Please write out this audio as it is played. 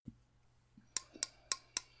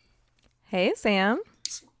Hey, Sam.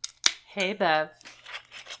 Hey, Bev.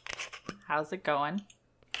 How's it going?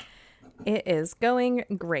 It is going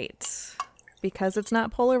great because it's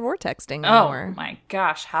not polar vortexing Oh anymore. my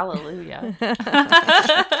gosh, hallelujah.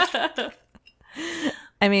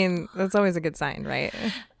 I mean, that's always a good sign, right?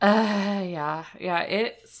 Yeah.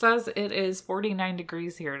 It says it is 49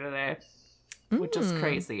 degrees here today, which is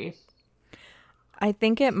crazy. I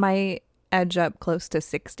think it might edge up close to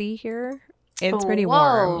 60 here. It's pretty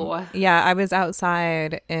warm. Whoa. Yeah, I was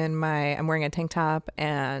outside I'm wearing a tank top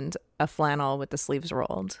and a flannel with the sleeves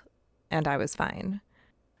rolled, and I was fine.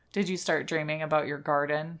 Did you start dreaming about your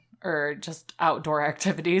garden or just outdoor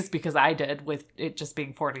activities? Because I did with it just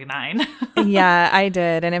being 49. Yeah, I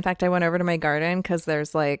did. And in fact, I went over to my garden because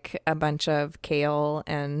there's like a bunch of kale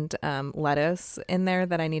and lettuce in there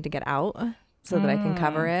that I need to get out so that I can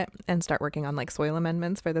cover it and start working on like soil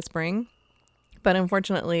amendments for the spring. But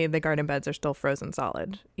unfortunately, the garden beds are still frozen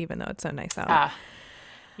solid, even though it's so nice out.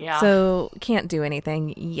 Yeah. So can't do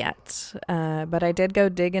anything yet. But I did go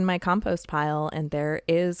dig in my compost pile, and there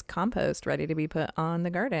is compost ready to be put on the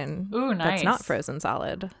garden. Ooh, nice. That's not frozen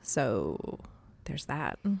solid. So there's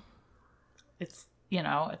that. It's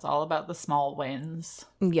all about the small wins.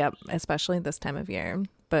 Yep, especially this time of year.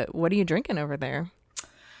 But what are you drinking over there?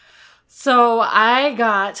 So I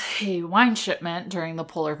got a wine shipment during the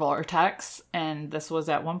polar vortex, and this was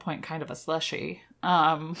at one point kind of a slushy.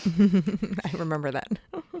 I remember that.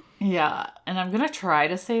 Yeah, and I'm gonna try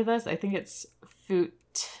to say this. I think it's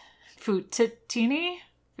Futitini.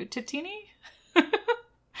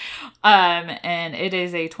 And it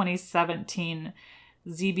is a 2017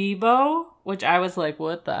 Zibibo, which I was like,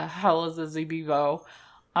 what the hell is a Zibibo?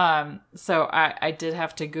 So I did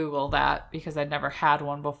have to Google that because I'd never had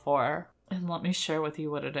one before. And let me share with you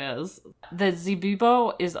what it is. The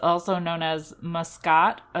Zibibo is also known as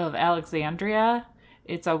Muscat of Alexandria.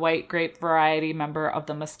 It's a white grape variety member of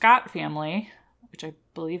the Muscat family, which I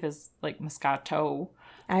believe is like Moscato.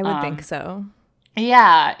 I would think so.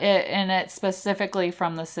 Yeah, and it's specifically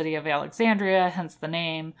from the city of Alexandria, hence the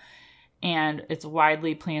name. And it's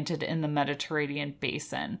widely planted in the Mediterranean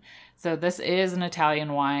basin. So this is an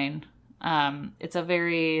Italian wine. It's a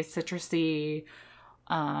very citrusy,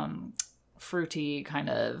 fruity kind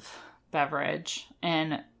of beverage.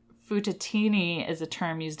 And Futitini is a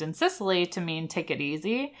term used in Sicily to mean take it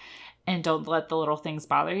easy and don't let the little things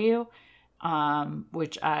bother you,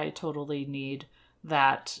 which I totally need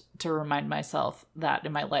that to remind myself that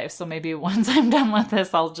in my life. So maybe once I'm done with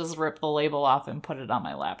this, I'll just rip the label off and put it on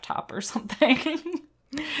my laptop or something.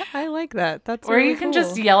 I like that. That's or really you can cool.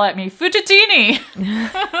 just yell at me, Futitini!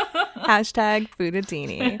 Hashtag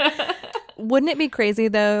Futitini. Wouldn't it be crazy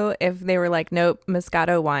though if they were like, nope,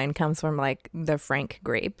 Moscato wine comes from like the Frank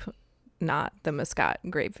grape, not the Muscat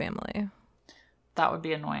grape family? That would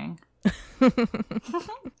be annoying.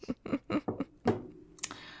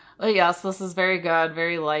 But yes, this is very good,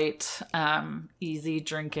 very light, easy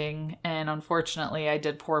drinking. And unfortunately, I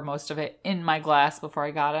did pour most of it in my glass before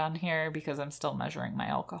I got on here because I'm still measuring my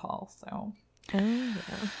alcohol. So,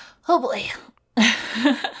 oh boy.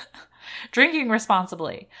 Drinking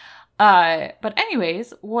responsibly. But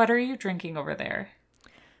anyways, what are you drinking over there?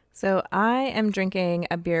 So I am drinking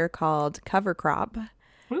a beer called Cover Crop.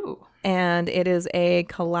 Ooh. And it is a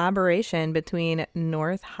collaboration between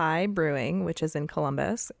North High Brewing, which is in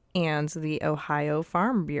Columbus, and the Ohio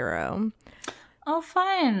Farm Bureau. Oh,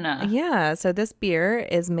 fun. Yeah, so this beer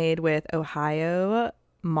is made with Ohio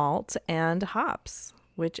malt and hops,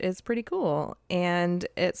 which is pretty cool. And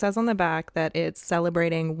it says on the back that it's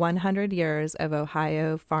celebrating 100 years of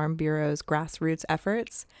Ohio Farm Bureau's grassroots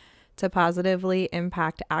efforts to positively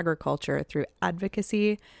impact agriculture through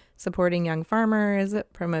advocacy, supporting young farmers,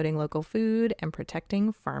 promoting local food, and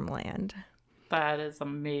protecting farmland. That is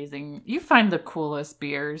amazing. You find the coolest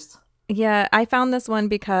beers. Yeah, I found this one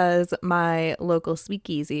because my local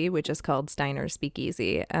speakeasy, which is called Steiner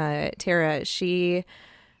Speakeasy, Tara, she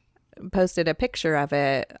posted a picture of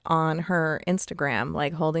it on her Instagram,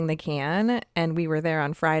 like holding the can, and we were there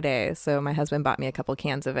on Friday, so my husband bought me a couple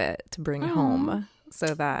cans of it to bring home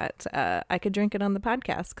so that I could drink it on the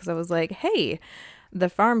podcast, because I was like, hey, the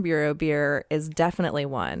Farm Bureau beer is definitely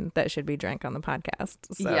one that should be drank on the podcast.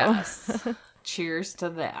 So. Yes. Cheers to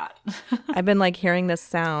that. I've been like hearing this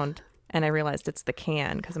sound and I realized it's the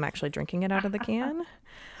can because I'm actually drinking it out of the can.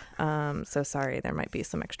 So sorry, there might be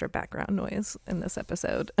some extra background noise in this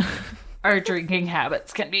episode. Our drinking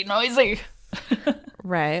habits can be noisy.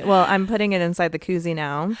 Right. Well, I'm putting it inside the koozie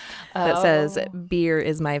now that says "Beer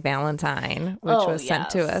is my Valentine," which was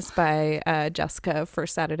sent to us by Jessica for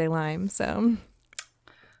Saturday Lime. So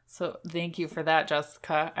So thank you for that,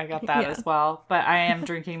 Jessica. I got that as well. But I am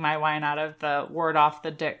drinking my wine out of the Ward Off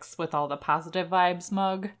the Dicks with all the positive vibes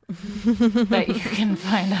mug that you can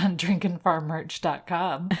find on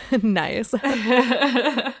drinkandfarmmerch.com. Nice.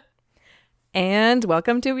 And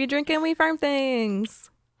welcome to We Drink and We Farm Things.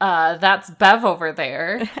 That's Bev over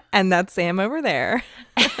there. And that's Sam over there.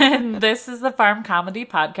 And this is the Farm Comedy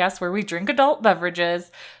Podcast where we drink adult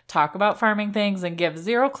beverages, talk about farming things, and give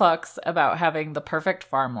zero clucks about having the perfect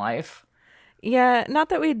farm life. Yeah, not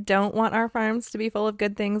that we don't want our farms to be full of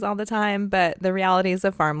good things all the time, but the realities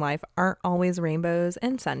of farm life aren't always rainbows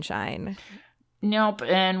and sunshine. Nope,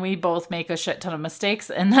 and we both make a shit ton of mistakes,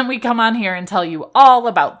 and then we come on here and tell you all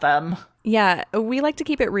about them. Yeah, we like to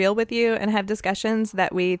keep it real with you and have discussions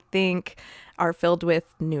that we think are filled with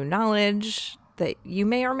new knowledge that you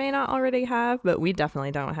may or may not already have, but we definitely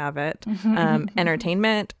don't have it.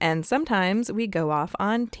 Entertainment, and sometimes we go off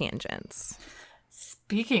on tangents.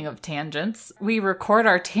 Speaking of tangents, we record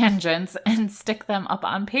our tangents and stick them up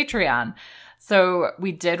on Patreon. So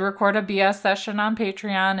we did record a BS session on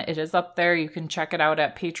Patreon. It is up there. You can check it out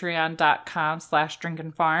at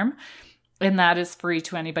patreon.com/drinkandfarm. And that is free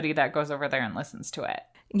to anybody that goes over there and listens to it.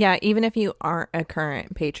 Yeah, even if you aren't a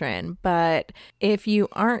current patron. But if you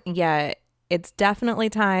aren't yet, it's definitely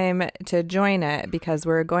time to join it because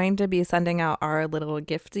we're going to be sending out our little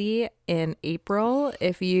gifty in April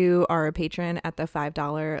if you are a patron at the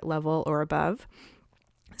 $5 level or above.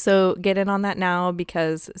 So get in on that now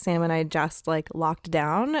because Sam and I just locked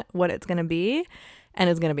down what it's going to be. And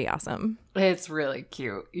it's going to be awesome. It's really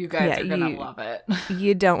cute. You guys are going to love it.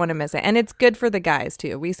 You don't want to miss it. And it's good for the guys,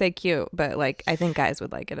 too. We say cute, but I think guys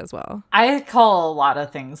would like it as well. I call a lot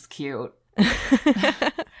of things cute.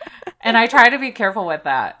 And I try to be careful with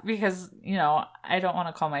that because, I don't want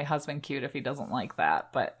to call my husband cute if he doesn't like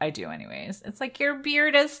that. But I do anyways. It's your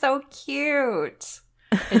beard is so cute.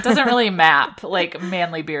 It doesn't really map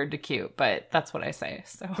manly beard to cute, but that's what I say.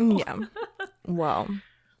 So yeah. Well.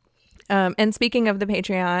 And speaking of the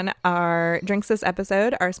Patreon, our drinks this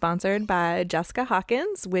episode are sponsored by Jessica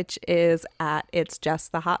Hawkins, which is at It's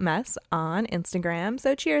Just the Hot Mess on Instagram.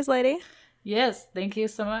 So cheers, lady. Yes. Thank you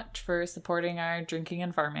so much for supporting our drinking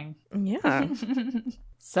and farming. Yeah.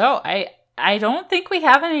 So I don't think we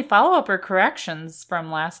have any follow-up or corrections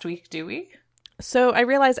from last week, do we? So I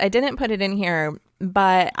realized I didn't put it in here,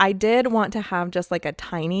 but I did want to have just a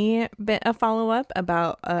tiny bit of follow-up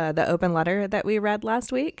about the open letter that we read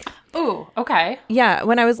last week. Ooh, okay. Yeah,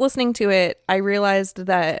 when I was listening to it, I realized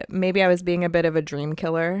that maybe I was being a bit of a dream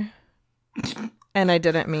killer, and I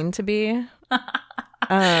didn't mean to be.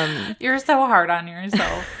 You're so hard on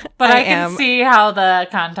yourself. But I can see how the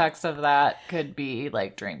context of that could be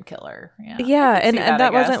dream killer. Yeah, and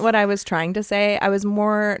that wasn't what I was trying to say. I was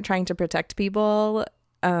more trying to protect people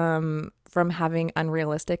from having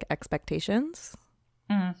unrealistic expectations.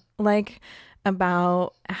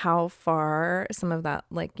 About how far some of that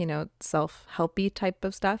self-helpy type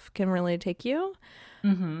of stuff can really take you.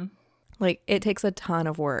 Mm-hmm. It takes a ton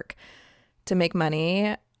of work to make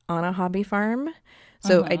money on a hobby farm.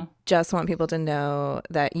 So I just want people to know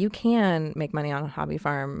that you can make money on a hobby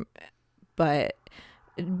farm, but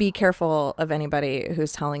be careful of anybody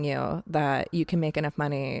who's telling you that you can make enough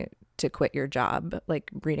money to quit your job, like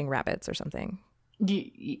breeding rabbits or something.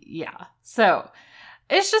 Yeah. So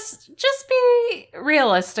it's just be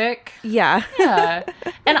realistic. Yeah. Yeah.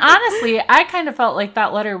 And honestly, I kind of felt like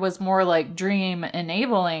that letter was more dream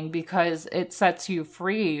enabling because it sets you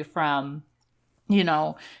free from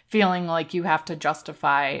feeling like you have to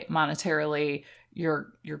justify monetarily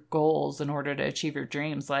your goals in order to achieve your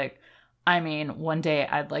dreams. One day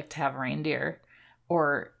I'd like to have reindeer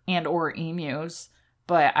or emus,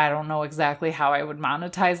 but I don't know exactly how I would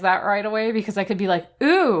monetize that right away because I could be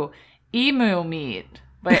ooh, emu meat.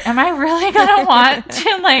 But am I really going to want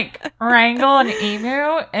to wrangle an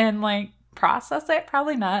emu and process it?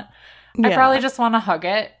 Probably not. Yeah. I probably just want to hug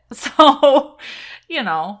it. So,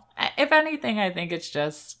 if anything, I think it's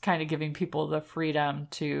just kind of giving people the freedom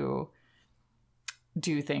to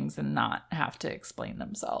do things and not have to explain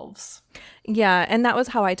themselves. Yeah, and that was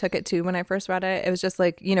how I took it too when I first read it. It was just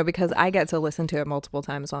because I get to listen to it multiple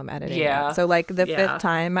times while I'm editing it. So the fifth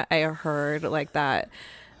time I heard that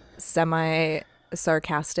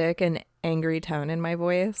semi-sarcastic and angry tone in my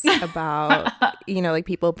voice about,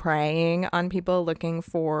 people preying on people looking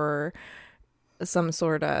for some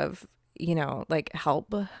sort of,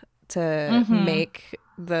 help to make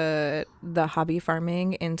the hobby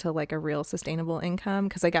farming into a real sustainable income,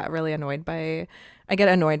 because I get annoyed by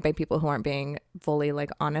people who aren't being fully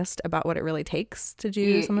honest about what it really takes to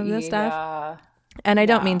do some of this stuff. And I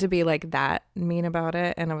don't Yeah. mean to be like that mean about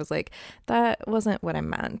it. And I was like, that wasn't what I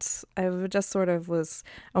meant. Just sort of was,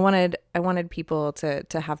 I wanted people to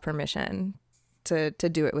have permission to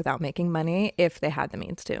do it without making money if they had the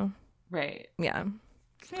means to. Right. Yeah.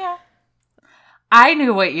 Yeah. I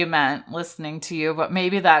knew what you meant listening to you, but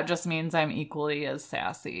maybe that just means I'm equally as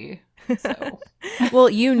sassy. So Well,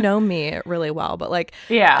 you know me really well, but like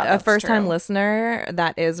yeah, a that's first time true. listener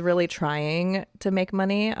that is really trying to make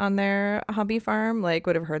money on their hobby farm, like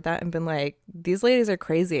would have heard that and been like, these ladies are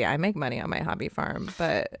crazy. I make money on my hobby farm.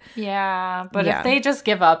 But Yeah, but Yeah. if they just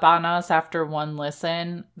give up on us after one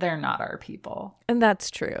listen, they're not our people. and that's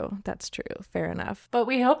true. That's true. Fair enough. But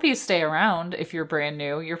we hope you stay around if you're brand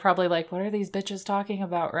new. You're probably like, what are these bitches talking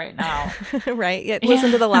about right now? Right? Yeah,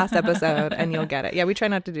 listen to the last episode and you'll get it. Yeah, we try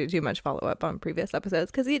not to do too much follow up on previous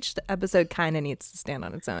episodes because each episode kind of needs to stand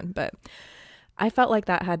on its own. But I felt like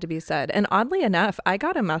that had to be said. And oddly enough, I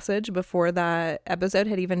got a message before that episode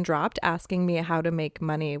had even dropped asking me how to make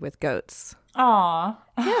money with goats. Aw.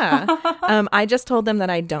 Yeah. I just told them that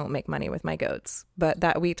I don't make money with my goats, but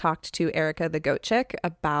that we talked to Erica, the goat chick,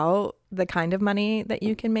 about the kind of money that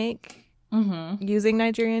you can make using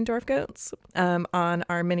Nigerian dwarf goats on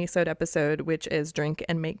our mini-sode episode, which is Drink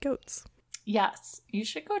and Make Goats. Yes, you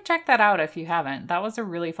should go check that out if you haven't. That was a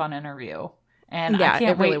really fun interview. And Yeah, I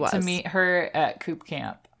can't it really wait to was. meet her at Coop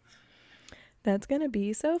Camp. That's going to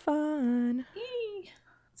be so fun.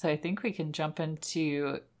 So I think we can jump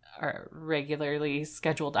into our regularly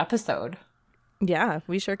scheduled episode. Yeah,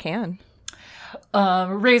 we sure can.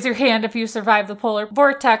 Raise your hand if you survived the polar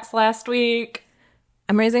vortex last week.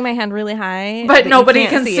 I'm raising my hand really high. But you nobody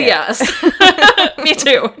can't can see it. us. Me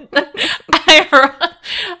too.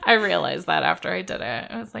 I realized that after I did it.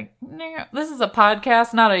 I was like, no, this is a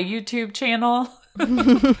podcast, not a YouTube channel.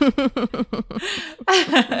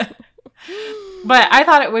 But I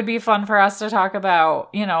thought it would be fun for us to talk about,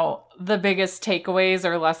 you know, the biggest takeaways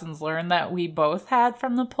or lessons learned that we both had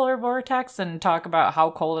from the polar vortex and talk about how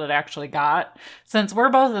cold it actually got. Since we're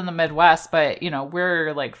both in the Midwest, but, you know,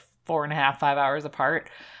 we're like 4.5, 5 hours apart.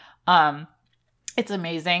 It's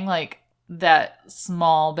amazing, like, that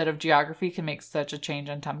small bit of geography can make such a change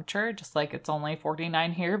in temperature, just like it's only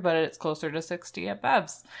 49 here, but it's closer to 60 at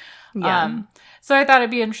Bev's. Yeah. So I thought it'd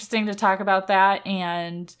be interesting to talk about that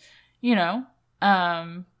and, you know,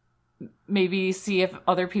 maybe see if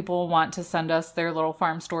other people want to send us their little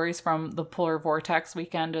farm stories from the polar vortex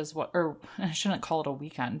weekend as well. Or I shouldn't call it a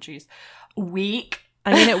weekend. Geez. Week.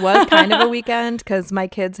 I mean, it was kind of a weekend because my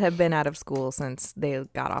kids have been out of school since they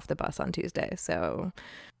got off the bus on Tuesday. So,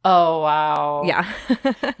 Oh, wow. yeah.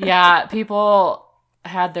 Yeah. People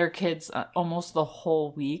had their kids almost the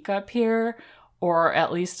whole week up here, or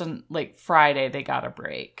at least on like Friday, they got a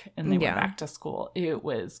break and they Yeah. went back to school. It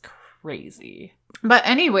was crazy. But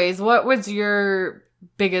anyways, what was your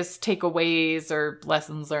biggest takeaways or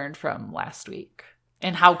lessons learned from last week?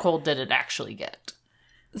 And how cold did it actually get?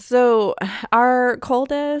 So, our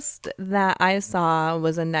coldest that I saw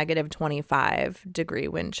was a negative 25-degree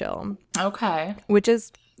wind chill, Okay. which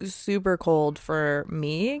is super cold for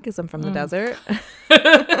me because I'm from the desert.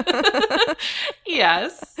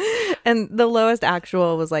 Yes. And the lowest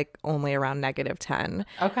actual was like only around negative 10,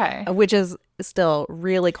 Okay. which is still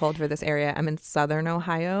really cold for this area. I'm in southern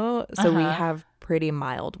Ohio, so we have pretty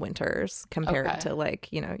mild winters compared Okay. to like,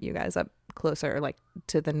 you know, you guys up closer like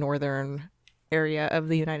to the northern area of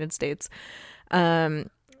the United States.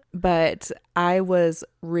 But I was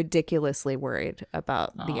ridiculously worried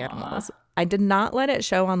about the animals. I did not let it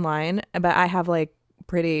show online, but I have like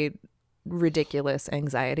pretty ridiculous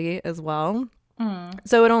anxiety as well.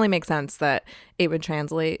 So it only makes sense that it would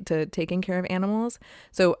translate to taking care of animals.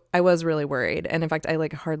 So I was really worried. And in fact, I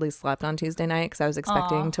like hardly slept on Tuesday night because I was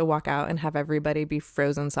expecting to walk out and have everybody be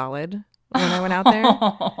frozen solid when I went out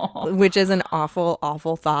there, which is an awful,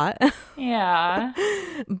 awful thought. Yeah.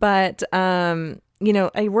 But, you know,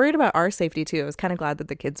 I worried about our safety too. I was kind of glad that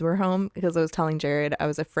the kids were home because I was telling Jared I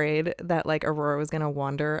was afraid that like Aurora was going to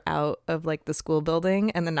wander out of like the school building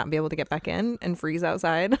and then not be able to get back in and freeze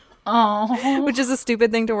outside, Oh. which is a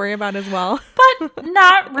stupid thing to worry about as well. But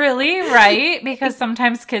not really, right? Because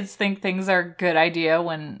sometimes kids think things are a good idea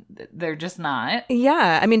when they're just not.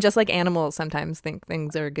 Yeah. I mean, just like animals sometimes think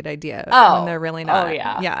things are a good idea Oh. when they're really not. Oh,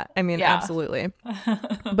 yeah. Yeah. I mean, Yeah. absolutely.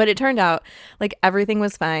 But it turned out like everything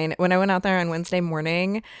was fine. When I went out there on Wednesday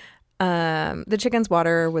morning, the chicken's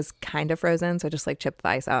water was kind of frozen. So I just like chipped the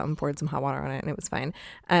ice out and poured some hot water on it and it was fine.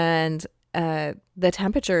 And the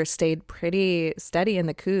temperature stayed pretty steady in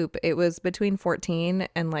the coop. It was between 14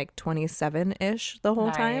 and like 27-ish the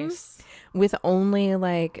whole time Nice. with only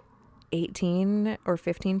like 18 or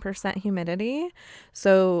 15% humidity.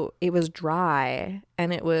 So it was dry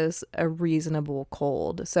and it was a reasonable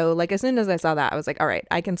cold. So like as soon as I saw that, I was like, all right,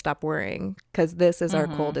 I can stop worrying because this is our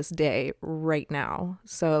coldest day right now.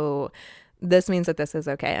 So this means that this is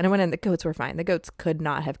okay. And I went in, the goats were fine. The goats could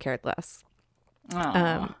not have cared less.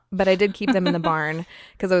 But I did keep them in the barn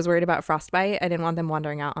because I was worried about frostbite. I didn't want them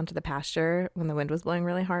wandering out onto the pasture when the wind was blowing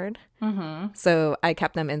really hard. So I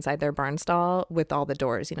kept them inside their barn stall with all the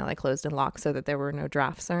doors, you know, like closed and locked so that there were no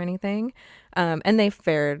drafts or anything. And they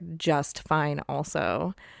fared just fine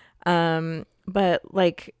also. But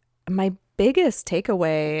like my biggest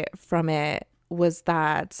takeaway from it was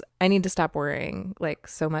that I need to stop worrying like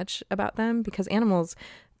so much about them because animals,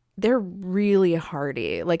 they're really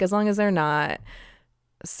hardy. Like as long as they're not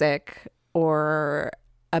sick or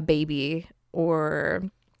a baby or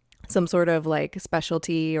some sort of like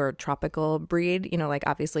specialty or tropical breed, you know, like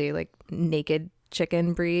obviously like naked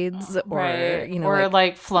chicken breeds or, you know, or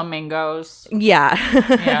like flamingos. Yeah.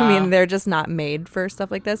 I mean, they're just not made for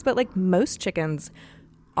stuff like this, but like most chickens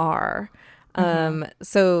are.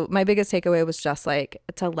 So my biggest takeaway was just like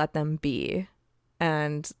to let them be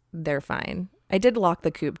and they're fine. I did lock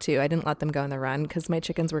the coop too. I didn't let them go on the run because my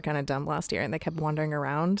chickens were kind of dumb last year and they kept wandering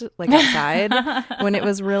around like outside when it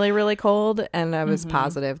was really, really cold. And I was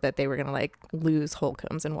positive that they were going to like lose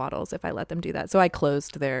Holcombs and Waddles if I let them do that. So I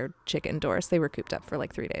closed their chicken doors. They were cooped up for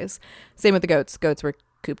like 3 days. Same with the goats. Goats were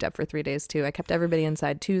cooped up for 3 days too. I kept everybody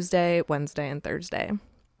inside Tuesday, Wednesday, and Thursday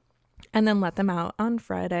and then let them out on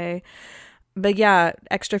Friday. But yeah,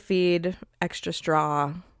 extra feed, extra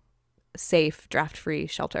straw, safe, draft-free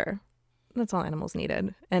shelter. That's all animals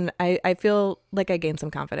needed. And I feel like I gained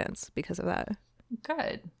some confidence because of that.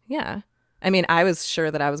 Good. Yeah. I mean, I was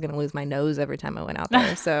sure that I was going to lose my nose every time I went out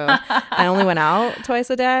there. So I only went out twice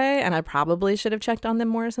a day and I probably should have checked on them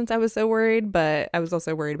more since I was so worried. But I was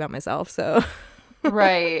also worried about myself. So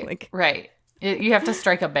right. Right. You have to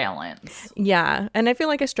strike a balance. Yeah. And I feel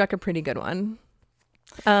like I struck a pretty good one.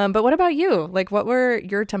 But what about you? Like, what were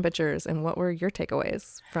your temperatures and what were your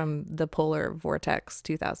takeaways from the polar vortex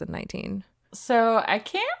 2019? So I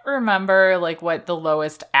can't remember like what the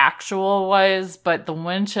lowest actual was, but the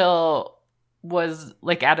wind chill was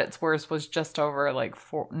like at its worst was just over like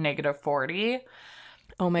negative 40.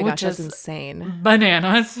 Oh my gosh, that's insane.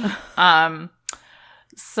 Bananas.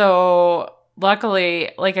 So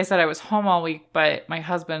luckily, like I said, I was home all week, but my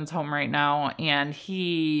husband's home right now, and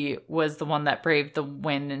he was the one that braved the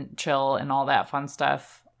wind and chill and all that fun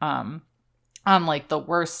stuff on like the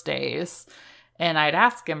worst days. And I'd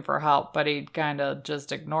ask him for help, but he'd kind of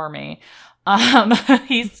just ignore me.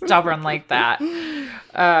 He's stubborn like that.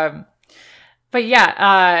 But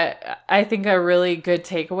yeah, I think a really good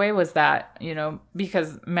takeaway was that, you know,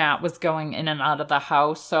 because Matt was going in and out of the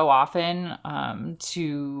house so often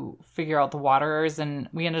to figure out the waterers, and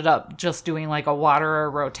we ended up just doing like a waterer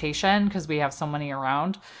rotation because we have so many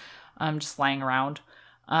around, just laying around.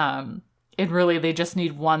 And really, they just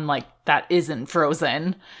need one like that isn't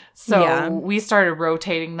frozen. So we started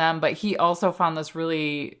rotating them, but he also found this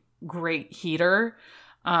really great heater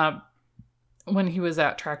when he was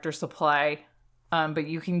at Tractor Supply. But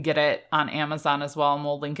you can get it on Amazon as well, and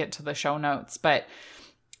we'll link it to the show notes. But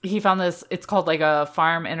he found this, it's called like a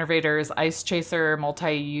Farm Innovators Ice Chaser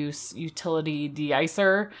Multi-Use Utility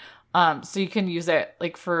De-icer. So you can use it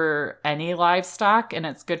like for any livestock, and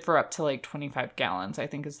it's good for up to like 25 gallons, I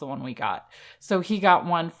think is the one we got. So he got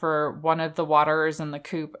one for one of the waterers in the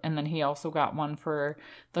coop, and then he also got one for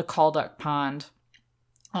the Calduck pond.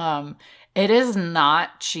 It is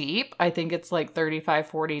not cheap. I think it's like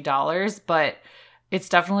 $35-$40, but it's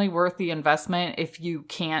definitely worth the investment if you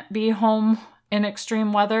can't be home in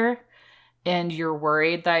extreme weather and you're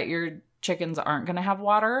worried that your chickens aren't going to have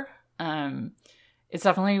water. It's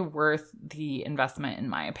definitely worth the investment in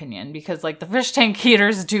my opinion, because like the fish tank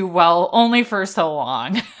heaters do well only for so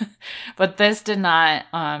long, but this did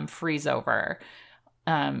not freeze over.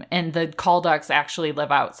 And the Calducks actually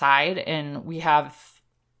live outside, and we have,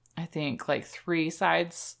 I think, like 3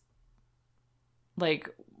 sides like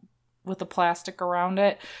with the plastic around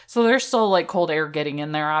it. So there's still like cold air getting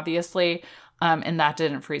in there, obviously. And that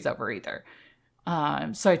didn't freeze over either.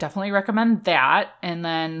 So I definitely recommend that. And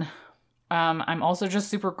then I'm also just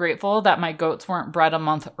super grateful that my goats weren't bred a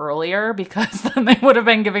month earlier, because then they would have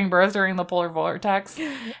been giving birth during the polar vortex.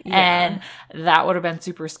 And that would have been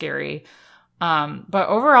super scary. But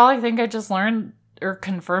overall, I think I just learned or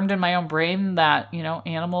confirmed in my own brain that, you know,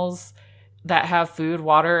 animals that have food,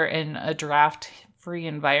 water, and a draft-free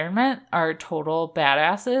environment are total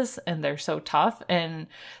badasses, and they're so tough. And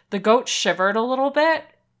the goat shivered a little bit,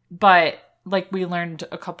 but like we learned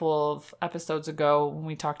a couple of episodes ago when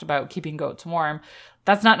we talked about keeping goats warm,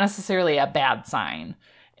 that's not necessarily a bad sign.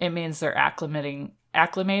 It means they're acclimating.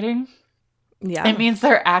 Yeah. It means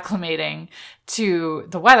they're acclimating to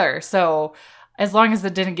the weather. So as long as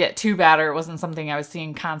it didn't get too bad or it wasn't something I was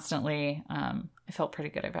seeing constantly, I felt pretty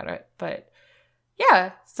good about it. But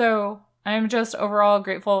yeah, so I'm just overall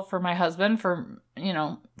grateful for my husband for,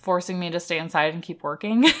 forcing me to stay inside and keep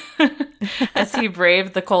working as he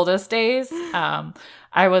braved the coldest days.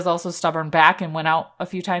 I was also stubborn back and went out a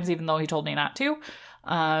few times, even though he told me not to,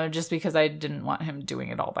 just because I didn't want him doing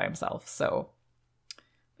it all by himself. So,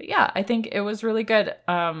 but yeah, I think it was really good.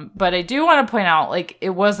 But I do want to point out, like,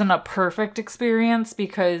 it wasn't a perfect experience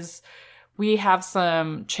because we have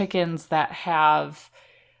some chickens that have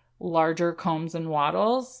larger combs and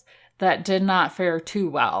wattles that did not fare too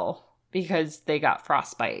well because they got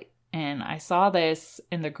frostbite. And I saw this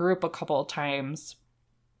in the group a couple of times.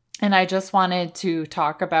 And I just wanted to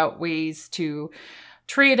talk about ways to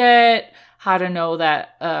treat it, how to know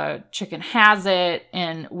that a chicken has it,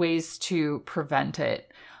 and ways to prevent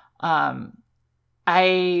it.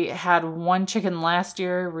 I had one chicken last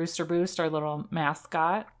year, Rooster Boost, our little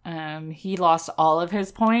mascot. He lost all of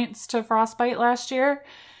his points to frostbite last year.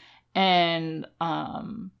 And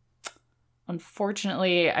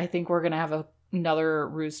unfortunately, I think we're going to have another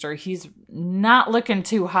rooster. He's not looking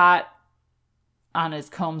too hot on his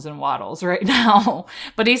combs and wattles right now,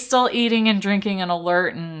 but he's still eating and drinking and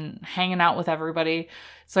alert and hanging out with everybody.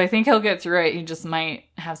 So I think he'll get through it. He just might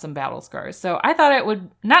have some battle scars. So I thought it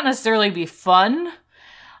would not necessarily be fun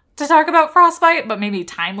to talk about frostbite, but maybe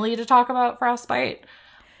timely to talk about frostbite.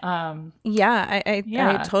 I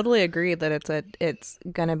totally agree that it's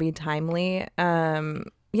gonna be timely.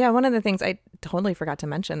 One of the things I totally forgot to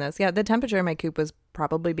mention this. Yeah, the temperature in my coop was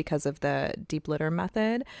probably because of the deep litter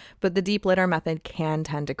method, but the deep litter method can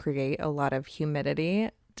tend to create a lot of humidity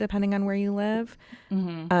depending on where you live.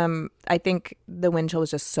 Mm-hmm. I think the wind chill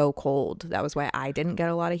was just so cold. That was why I didn't get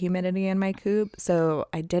a lot of humidity in my coop. So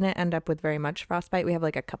I didn't end up with very much frostbite. We have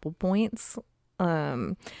like a couple points.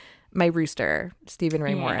 My rooster, Stephen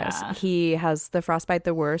Ray Morris, he has the frostbite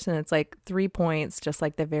the worst, and it's like 3 points, just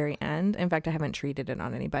like the very end. In fact, I haven't treated it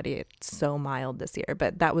on anybody. It's so mild this year,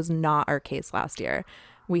 but that was not our case last year.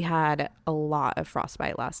 We had a lot of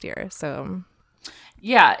frostbite last year, so...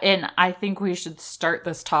 Yeah, and I think we should start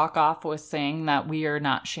this talk off with saying that we are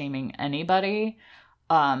not shaming anybody.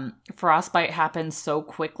 Frostbite happens so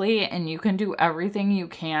quickly, and you can do everything you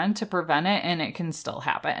can to prevent it, and it can still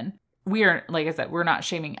happen. We are, like I said, we're not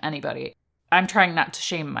shaming anybody. I'm trying not to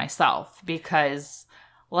shame myself because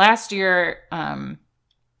last year,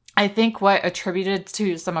 I think what attributed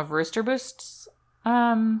to some of Rooster Boost's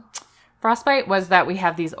frostbite was that we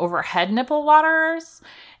have these overhead nipple waterers,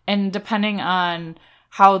 and depending on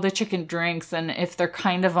how the chicken drinks and if they're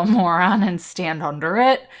kind of a moron and stand under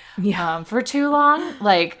it for too long,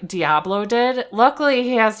 like Diablo did. Luckily,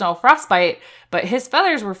 he has no frostbite, but his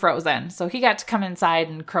feathers were frozen, so he got to come inside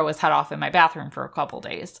and crow his head off in my bathroom for a couple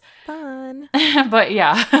days. Fun. But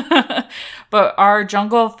yeah. But our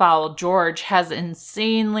jungle fowl, George, has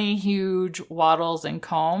insanely huge wattles and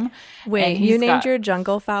comb. Wait, you named your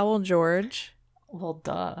jungle fowl George? Well,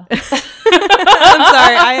 duh. I'm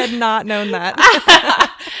sorry, I had not known that.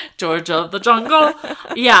 George of the jungle.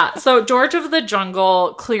 Yeah, so George of the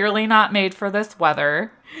jungle, clearly not made for this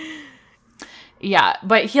weather. Yeah,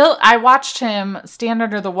 but I watched him stand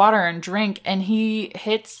under the water and drink, and he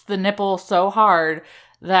hits the nipple so hard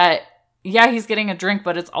that, he's getting a drink,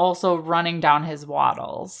 but it's also running down his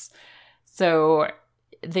wattles. So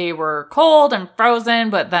they were cold and frozen,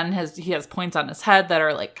 but then he has points on his head that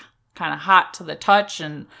are like kind of hot to the touch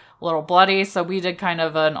and a little bloody. So we did kind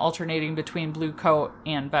of an alternating between Blue Coat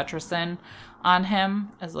and Vetericyn on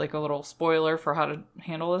him as like a little spoiler for how to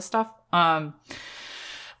handle this stuff.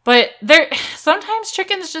 But sometimes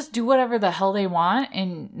chickens just do whatever the hell they want,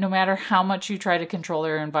 and no matter how much you try to control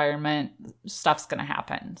their environment, stuff's going to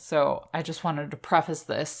happen. So I just wanted to preface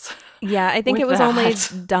this. Yeah, I think it was only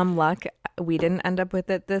dumb luck. We didn't end up with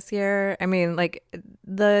it this year. I mean, like,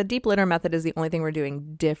 the deep litter method is the only thing we're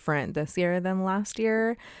doing different this year than last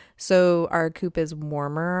year. So our coop is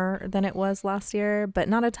warmer than it was last year, but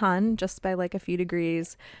not a ton, just by like a few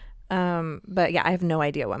degrees. But yeah, I have no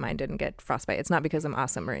idea why mine didn't get frostbite. It's not because I'm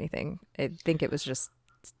awesome or anything. I think it was just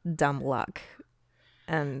dumb luck.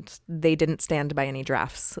 And they didn't stand by any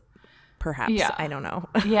drafts, perhaps. Yeah. I don't know.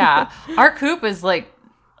 Yeah. Our coop is like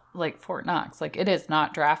like Fort Knox. Like, it is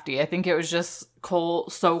not drafty. I think it was just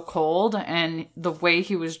cold, so cold, and the way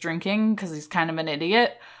he was drinking, because he's kind of an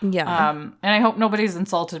idiot. Yeah. And I hope nobody's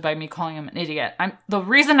insulted by me calling him an idiot. The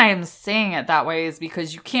reason I am saying it that way is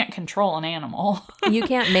because you can't control an animal. You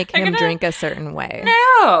can't make him drink a certain way.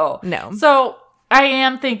 No. No. So I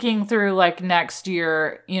am thinking through, like, next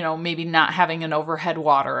year, you know, maybe not having an overhead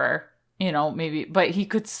waterer, you know, maybe, but he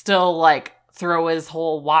could still, like, throw his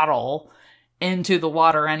whole wattle into the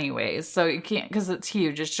water anyways. So you can't, because it's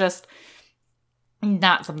huge. It's just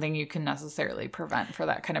not something you can necessarily prevent for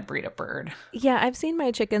that kind of breed of bird. Yeah, I've seen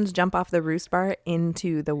my chickens jump off the roost bar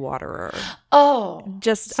into the waterer. Oh.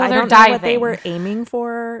 Just, so I they're don't diving. know what they were aiming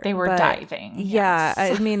for. They were diving. Yeah,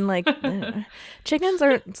 Yes. I mean, like, chickens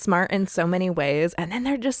are smart in so many ways, and then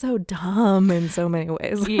they're just so dumb in so many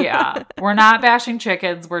ways. Yeah. We're not bashing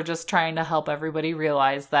chickens. We're just trying to help everybody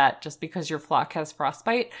realize that just because your flock has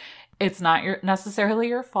frostbite, it's not necessarily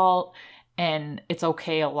your fault, and it's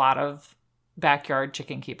okay. A lot of backyard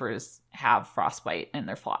chicken keepers have frostbite in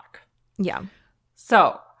their flock. Yeah.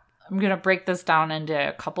 So I'm going to break this down into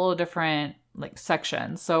a couple of different like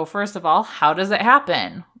sections. So first of all, how does it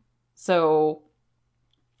happen? So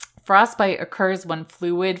frostbite occurs when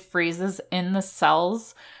fluid freezes in the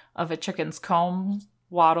cells of a chicken's comb,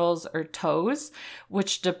 wattles, or toes,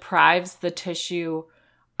 which deprives the tissue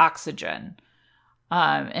oxygen.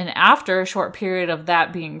 And after a short period of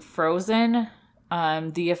that being frozen,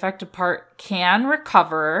 the affected part can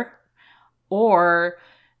recover, or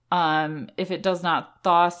if it does not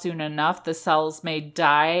thaw soon enough, the cells may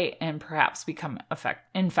die and perhaps become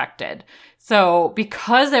infected. So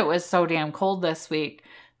because it was so damn cold this week,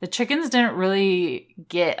 the chickens didn't really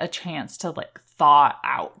get a chance to like thaw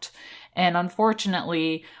out. And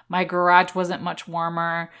unfortunately, my garage wasn't much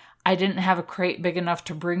warmer. I didn't have a crate big enough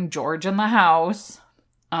to bring George in the house.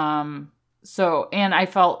 And I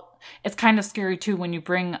felt it's kind of scary too when you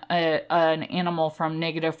bring an animal from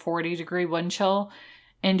negative 40 degree wind chill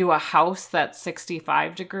into a house that's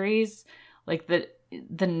 65 degrees, like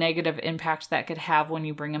the negative impact that could have when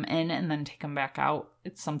you bring them in and then take them back out.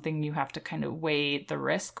 It's something you have to kind of weigh the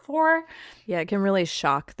risk for. Yeah, it can really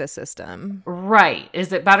shock the system. Right.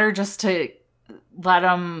 Is it better just to let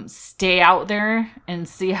them stay out there and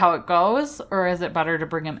see how it goes? Or is it better to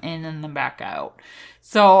bring them in and then back out?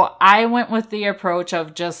 So I went with the approach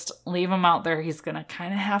of just leave him out there. He's going to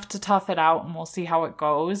kind of have to tough it out and we'll see how it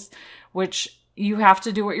goes, which you have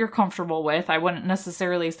to do what you're comfortable with. I wouldn't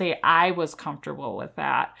necessarily say I was comfortable with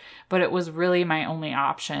that, but it was really my only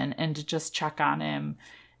option, and to just check on him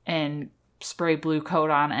and spray Blue Coat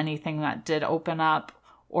on anything that did open up,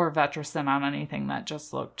 or Vetricin on anything that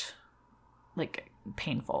just looked like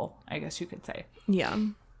painful, I guess you could say. Yeah.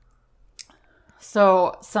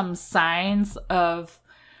 So some signs of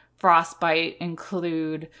frostbite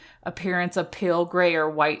include appearance of pale gray or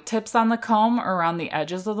white tips on the comb around the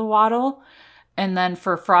edges of the wattle. And then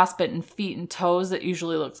for frostbitten feet and toes, it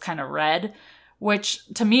usually looks kind of red, which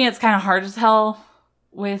to me, it's kind of hard to tell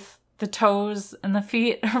with the toes and the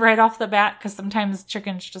feet right off the bat, because sometimes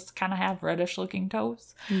chickens just kind of have reddish looking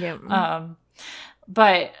toes. Yeah.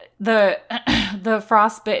 But the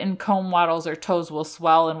frostbitten comb wattles or toes will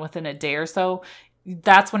swell, and within a day or so,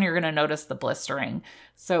 that's when you're going to notice the blistering.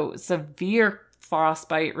 So severe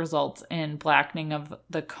frostbite results in blackening of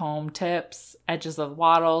the comb tips, edges of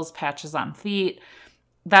wattles, patches on feet.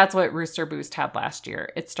 That's what Rooster Boost had last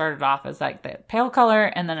year. It started off as like the pale color,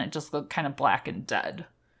 and then it just looked kind of black and dead.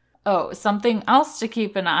 Oh, something else to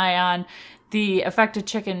keep an eye on. The affected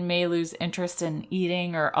chicken may lose interest in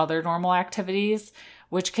eating or other normal activities,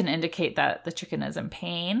 which can indicate that the chicken is in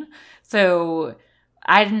pain. So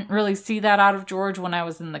I didn't really see that out of George when I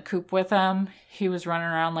was in the coop with him. He was running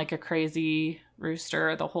around like a crazy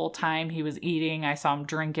rooster the whole time he was eating. I saw him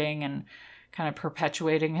drinking and kind of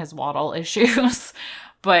perpetuating his wattle issues.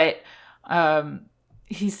 But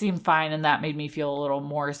he seemed fine, and that made me feel a little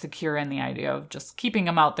more secure in the idea of just keeping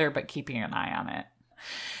him out there, but keeping an eye on it.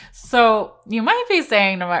 So you might be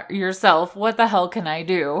saying to yourself, what the hell can I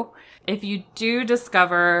do? If you do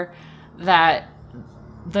discover that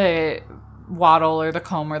the wattle or the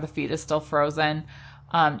comb or the feet is still frozen,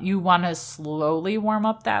 you want to slowly warm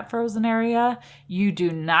up that frozen area. You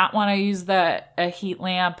do not want to use a heat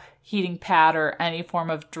lamp, heating pad, or any form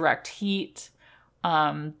of direct heat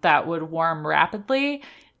that would warm rapidly.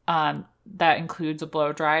 That includes a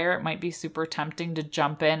blow dryer. It might be super tempting to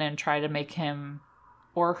jump in and try to make him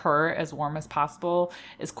or her as warm as possible,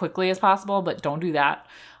 as quickly as possible, but don't do that.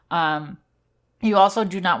 You also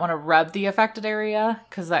do not want to rub the affected area,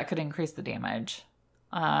 because that could increase the damage.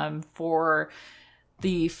 For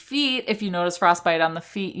The feet, if you notice frostbite on the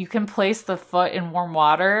feet, you can place the foot in warm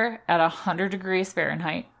water at 100 degrees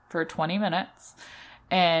Fahrenheit for 20 minutes.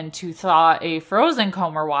 And to thaw a frozen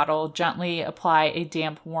comb or wattle, gently apply a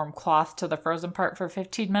damp, warm cloth to the frozen part for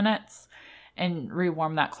 15 minutes and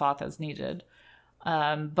rewarm that cloth as needed.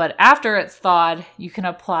 But after it's thawed, you can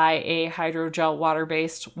apply a hydrogel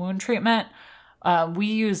water-based wound treatment. We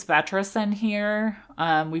use Vetricin here.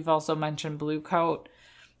 We've also mentioned Blue Coat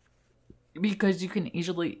because you can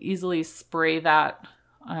easily spray that.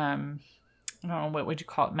 I don't know, what would you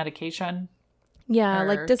call it? Medication? Yeah,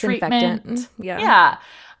 like disinfectant. Treatment. Yeah.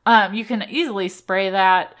 You can easily spray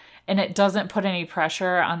that, and it doesn't put any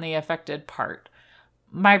pressure on the affected part.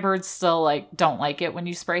 My birds still don't like it when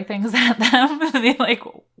you spray things at them. They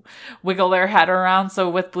wiggle their head around. So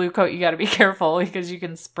with Blue Coat, you got to be careful because you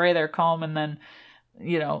can spray their comb and then,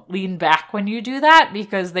 lean back when you do that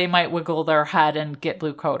because they might wiggle their head and get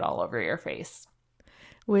Blue Coat all over your face.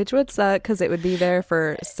 Which would suck because it would be there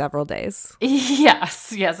for several days.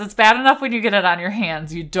 Yes. It's bad enough when you get it on your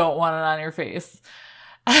hands. You don't want it on your face.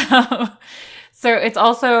 So it's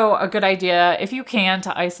also a good idea, if you can,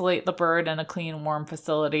 to isolate the bird in a clean, warm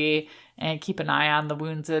facility and keep an eye on the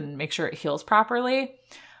wounds and make sure it heals properly.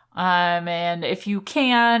 And if you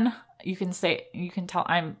can, you can tell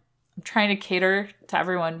I'm trying to cater to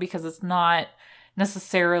everyone because it's not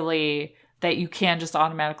necessarily that you can just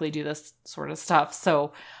automatically do this sort of stuff.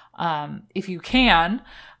 So if you can,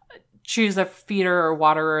 choose a feeder or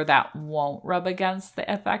waterer that won't rub against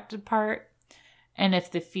the affected part. And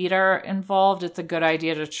if the feet are involved, it's a good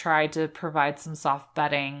idea to try to provide some soft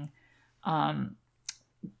bedding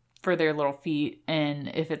for their little feet. And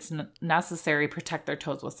if it's necessary, protect their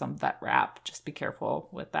toes with some vet wrap. Just be careful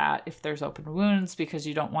with that if there's open wounds because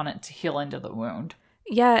you don't want it to heal into the wound.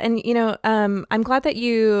 Yeah. And, I'm glad that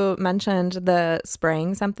you mentioned the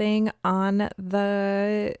spraying something on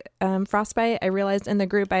the frostbite. I realized in the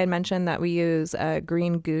group I had mentioned that we use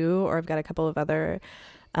green goo, or I've got a couple of other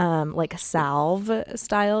salve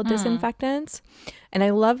style disinfectants. And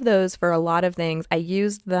I love those for a lot of things. I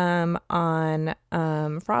used them on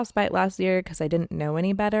frostbite last year because I didn't know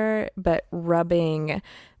any better, but rubbing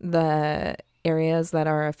the areas that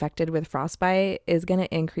are affected with frostbite is going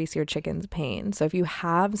to increase your chicken's pain. So if you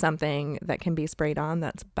have something that can be sprayed on,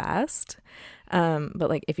 that's best.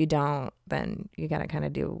 But if you don't, then you got to kind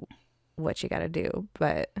of do what you got to do.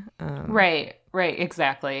 But right,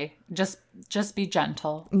 exactly. Just be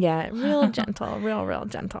gentle. Yeah, real gentle, real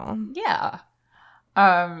gentle. Yeah.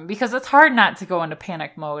 Because it's hard not to go into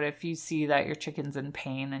panic mode if you see that your chicken's in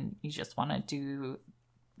pain and you just want to do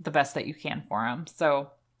the best that you can for them.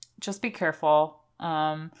 So just be careful.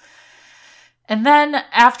 And then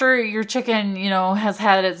after your chicken, has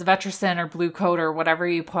had its Vetricin or Blue Coat or whatever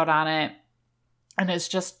you put on it, and it's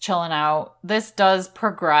just chilling out, this does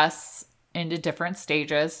progress into different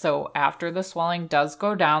stages. So after the swelling does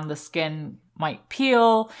go down, the skin might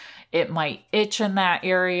peel, it might itch in that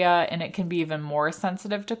area, and it can be even more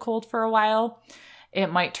sensitive to cold for a while.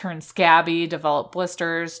 It might turn scabby, develop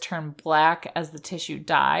blisters, turn black as the tissue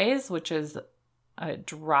dies, which is a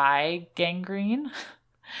dry gangrene,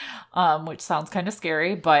 which sounds kind of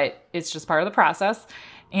scary, but it's just part of the process,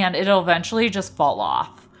 and it'll eventually just fall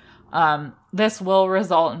off. This will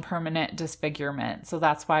result in permanent disfigurement. So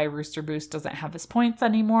that's why Rooster Boost doesn't have his points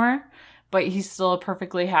anymore, but he's still a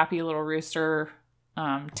perfectly happy little rooster,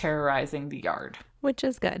 terrorizing the yard. Which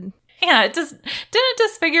is good. Yeah, it just didn't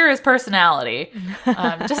disfigure his personality.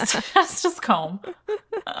 Just comb.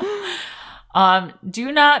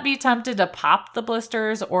 Do not be tempted to pop the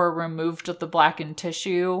blisters or remove the blackened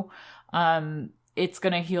tissue. It's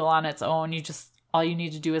going to heal on its own. All you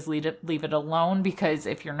need to do is leave it alone, because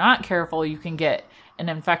if you're not careful, you can get an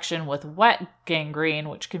infection with wet gangrene,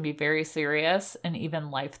 which can be very serious and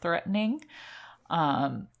even life-threatening.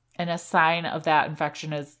 And a sign of that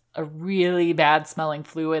infection is a really bad smelling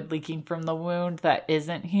fluid leaking from the wound that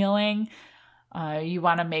isn't healing. You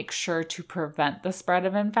want to make sure to prevent the spread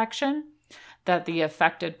of infection, that the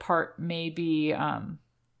affected part may be,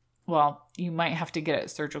 you might have to get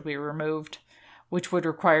it surgically removed, which would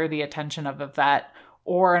require the attention of a vet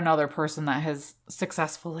or another person that has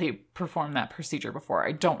successfully performed that procedure before.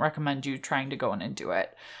 I don't recommend you trying to go in and do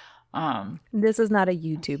it. This is not a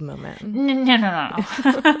YouTube moment. No.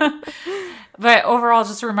 But overall,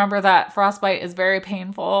 just remember that frostbite is very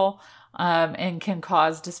painful, and can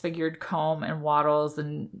cause disfigured comb and wattles,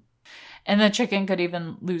 and the chicken could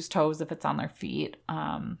even lose toes if it's on their feet.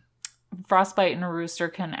 Frostbite in a rooster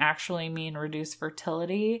can actually mean reduced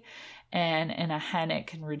fertility, and in a hen it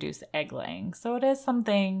can reduce egg laying. So it is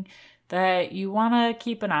something that you want to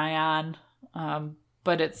keep an eye on.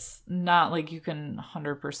 but it's not like you can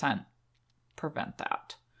 100% prevent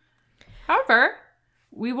that. However,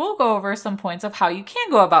 we will go over some points of how you can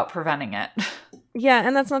go about preventing it. Yeah,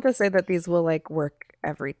 and that's not to say that these will like work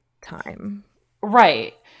every time.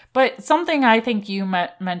 Right. But something I think you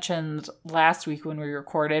mentioned last week when we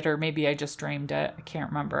recorded, or maybe I just dreamed it, I can't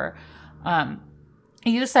remember.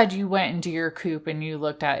 You said you went into your coop and you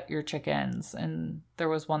looked at your chickens and there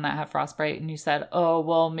was one that had frostbite and you said, oh,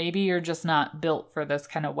 well, maybe you're just not built for this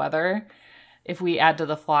kind of weather. If we add to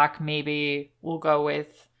the flock, maybe we'll go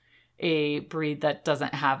with a breed that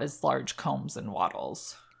doesn't have as large combs and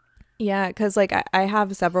wattles. Yeah, because like I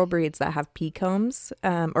have several breeds that have pea combs,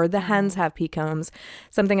 or the hens have pea combs.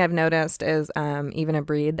 Something I've noticed is even a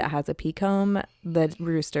breed that has a pea comb, the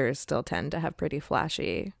roosters still tend to have pretty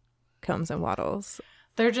flashy combs and wattles.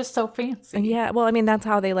 They're just so fancy. Yeah, well, I mean, that's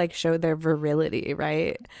how they like show their virility,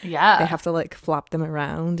 right? Yeah. They have to like flop them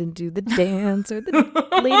around and do the dance, or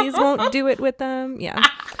the ladies won't do it with them. Yeah.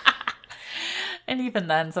 And even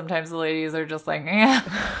then, sometimes the ladies are just like, eh.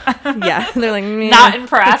 Yeah, they're like, meh. Not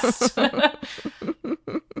impressed. But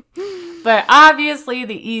obviously,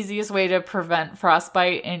 the easiest way to prevent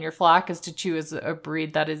frostbite in your flock is to choose a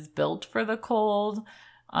breed that is built for the cold.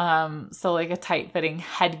 So like a tight-fitting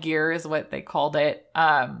headgear is what they called it.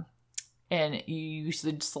 And you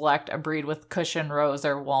should select a breed with cushion, rose,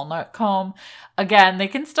 or walnut comb. Again, they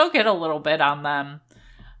can still get a little bit on them.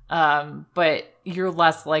 But you're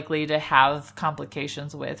less likely to have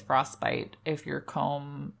complications with frostbite if your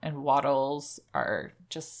comb and wattles are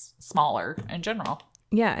just smaller in general.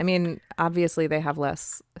 Yeah, I mean, obviously they have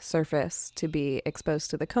less surface to be exposed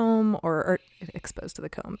to the comb or exposed to the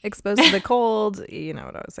cold, you know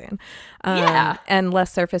what I was saying. Yeah. And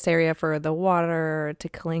less surface area for the water to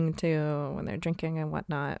cling to when they're drinking and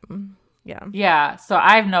whatnot. Yeah. Yeah. So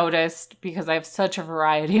I've noticed, because I have such a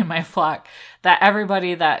variety in my flock, that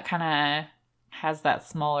everybody that kind of has that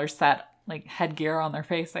smaller set, like headgear on their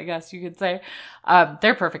face, I guess you could say,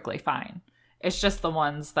 they're perfectly fine. It's just the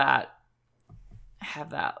ones that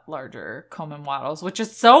have that larger comb and wattles, which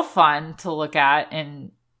is so fun to look at.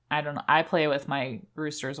 And I don't know, I play with my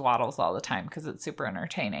rooster's wattles all the time because it's super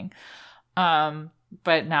entertaining.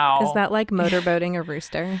 But now, is that like motorboating a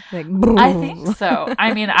rooster? Like, I think so.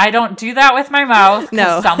 I mean, I don't do that with my mouth.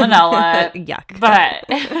 No. Salmonella. Yuck. But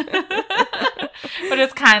but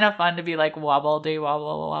it's kind of fun to be like wobble de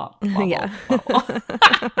wobble wobble. Yeah. Wobble.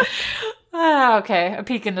 Okay, a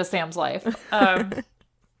peek into Sam's life.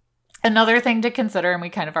 Another thing to consider, and we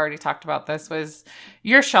kind of already talked about this, was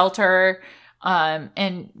your shelter,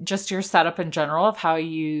 and just your setup in general of how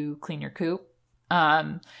you clean your coop.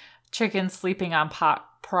 Chickens sleeping on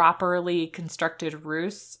properly constructed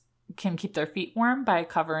roosts can keep their feet warm by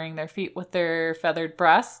covering their feet with their feathered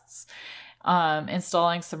breasts.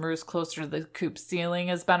 Installing some roosts closer to the coop ceiling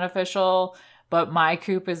is beneficial, but my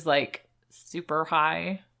coop is like super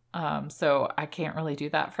high, so I can't really do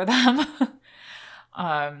that for them.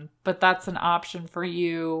 But that's an option for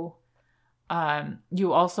you.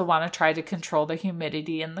 You also want to try to control the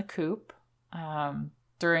humidity in the coop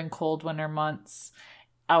during cold winter months.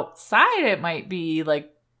 Outside, it might be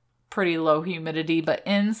like pretty low humidity, but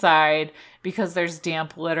inside, because there's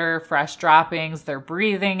damp litter, fresh droppings, they're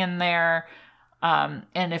breathing in there. And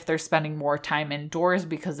if they're spending more time indoors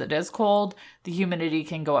because it is cold, the humidity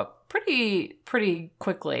can go up pretty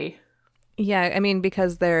quickly. Yeah, I mean,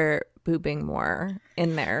 because they're pooping more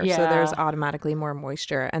in there. Yeah. So there's automatically more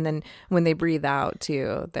moisture. And then when they breathe out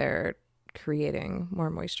too, they're creating more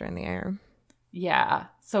moisture in the air. Yeah.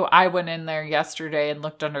 So I went in there yesterday and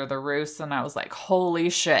looked under the roost and I was like, holy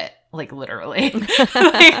shit. Like literally.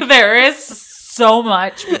 Like, there is so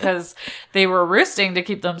much, because they were roosting to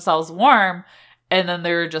keep themselves warm and then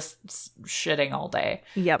they were just shitting all day.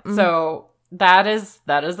 Yep. So that is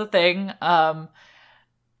the thing.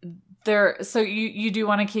 So you do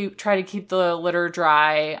want to try to keep the litter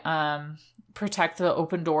dry, protect the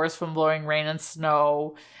open doors from blowing rain and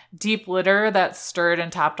snow. Deep litter that's stirred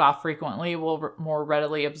and topped off frequently will more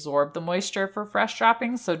readily absorb the moisture for fresh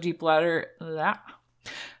droppings. So deep litter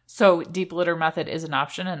method is an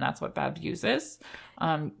option, and that's what Bev uses.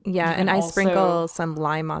 And I sprinkle some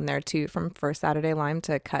lime on there too from First Saturday Lime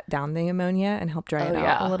to cut down the ammonia and help dry it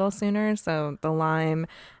out a little sooner. So the lime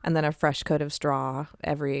and then a fresh coat of straw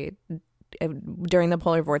during the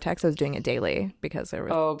polar vortex. I was doing it daily because there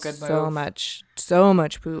was so much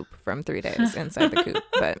poop from 3 days inside the coop.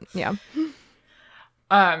 But yeah.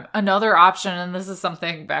 Another option, and this is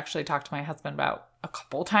something I actually talked to my husband about a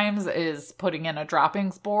couple times, is putting in a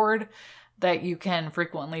droppings board that you can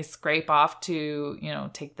frequently scrape off to,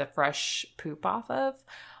 take the fresh poop off of.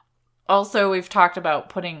 Also, we've talked about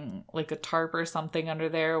putting like a tarp or something under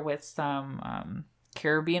there with some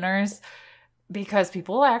carabiners, because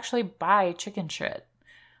people actually buy chicken shit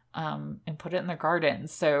and put it in their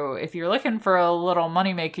gardens. So if you're looking for a little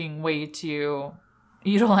money-making way to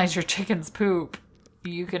utilize your chicken's poop,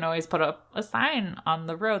 you can always put up a sign on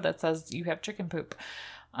the road that says you have chicken poop.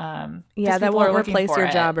 Yeah, that won't replace your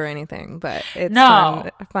job or anything, but it's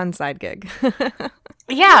a fun side gig.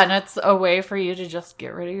 Yeah, and it's a way for you to just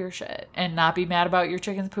get rid of your shit and not be mad about your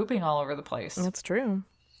chickens pooping all over the place. That's true.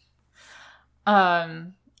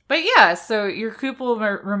 But yeah, so your coop will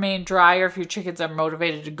remain drier if your chickens are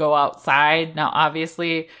motivated to go outside. Now,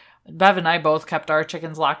 obviously, Bev and I both kept our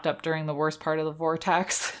chickens locked up during the worst part of the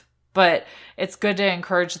vortex, but it's good to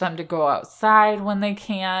encourage them to go outside when they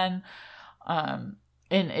can. And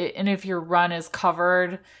if your run is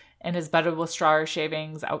covered and is bedded with straw or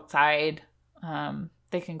shavings outside,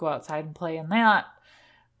 they can go outside and play in that.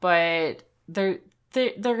 But they're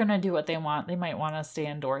gonna do what they want. They might want to stay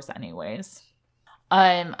indoors anyways.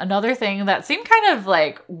 Another thing that seemed kind of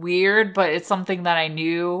like weird, but it's something that I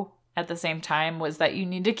knew at the same time, was that you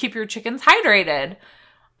need to keep your chickens hydrated.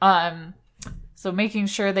 So making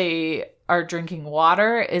sure they are drinking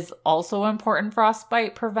water is also important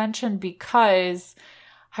frostbite prevention, because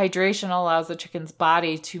hydration allows the chicken's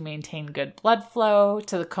body to maintain good blood flow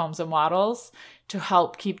to the combs and wattles to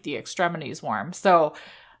help keep the extremities warm. So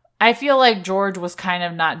I feel like George was kind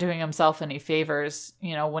of not doing himself any favors,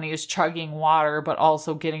 when he was chugging water, but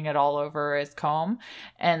also getting it all over his comb,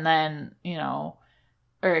 and then,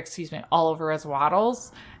 all over his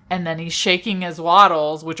wattles. And then he's shaking his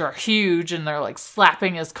wattles, which are huge, and they're like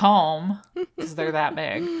slapping his comb because they're that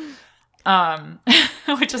big.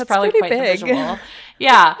 Which is probably quite the visual.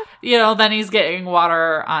 Yeah. Then he's getting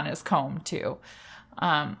water on his comb too.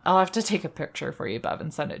 I'll have to take a picture for you, Bev,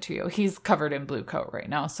 and send it to you. He's covered in blue coat right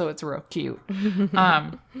now, so it's real cute.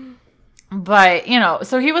 But,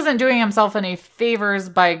 so he wasn't doing himself any favors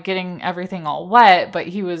by getting everything all wet, but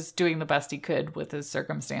he was doing the best he could with his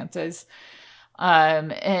circumstances.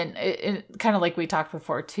 And it kind of like we talked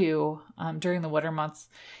before too, during the winter months,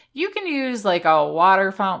 you can use like a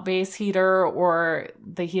water fount base heater or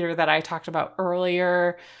the heater that I talked about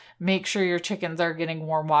earlier. Make sure your chickens are getting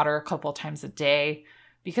warm water a couple times a day,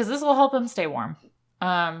 because this will help them stay warm.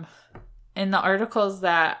 In the articles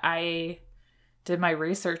that I did my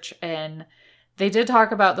research in, they did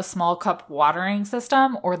talk about the small cup watering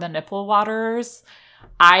system or the nipple waterers.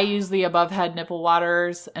 I use the above head nipple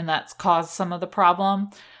waterers, and that's caused some of the problem.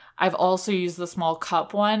 I've also used the small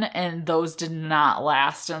cup one, and those did not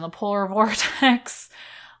last in the polar vortex.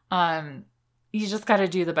 You just got to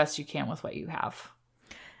do the best you can with what you have.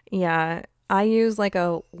 Yeah, I use like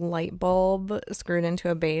a light bulb screwed into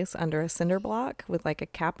a base under a cinder block with like a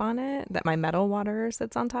cap on it that my metal waterer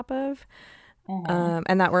sits on top of. Mm-hmm.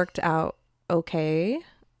 And that worked out okay.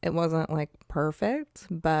 It wasn't like perfect,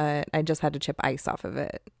 but I just had to chip ice off of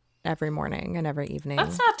it every morning and every evening.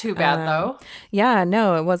 That's not too bad though. Yeah,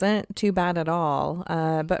 no, it wasn't too bad at all.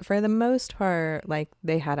 But for the most part, like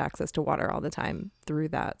they had access to water all the time through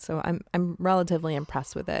that. So I'm relatively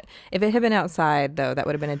impressed with it. If it had been outside though, that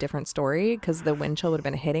would have been a different story, because the wind chill would have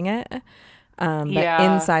been hitting it. But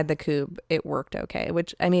inside the coop, it worked okay.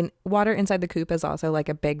 Which, I mean, water inside the coop is also like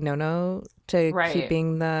a big no-no to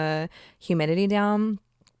keeping the humidity down.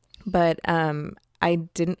 But I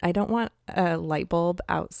don't want a light bulb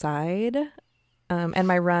outside. And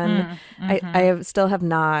my run, I still have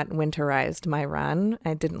not winterized my run.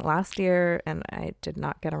 I didn't last year, and I did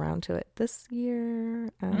not get around to it this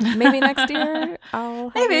year. Maybe next year I'll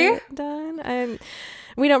have it done. And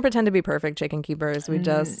we don't pretend to be perfect chicken keepers. We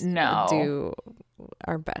just do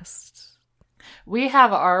our best. We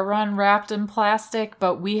have our run wrapped in plastic,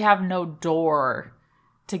 but we have no door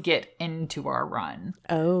to get into our run.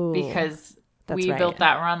 Oh, because we built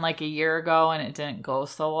that run like a year ago, and it didn't go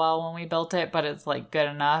so well when we built it, but it's like good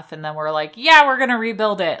enough. And then we're like, yeah, we're going to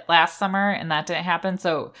rebuild it last summer, and that didn't happen.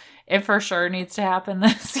 So it for sure needs to happen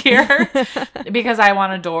this year because I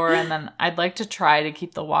want a door, and then I'd like to try to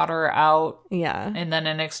keep the water out. Yeah. And then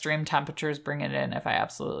in extreme temperatures, bring it in if I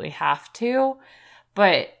absolutely have to.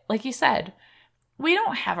 But like you said, we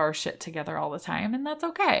don't have our shit together all the time, and that's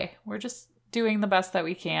okay. We're just doing the best that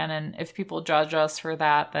we can. And if people judge us for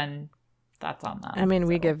that, then that's on them. I mean,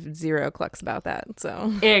 we give zero clucks about that,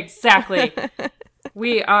 so. Exactly.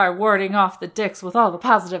 We are warding off the dicks with all the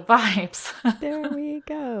positive vibes. There we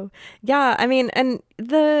go. Yeah, I mean, and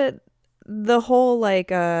the whole like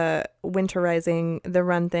winterizing the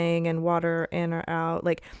run thing and water in or out,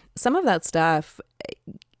 like some of that stuff,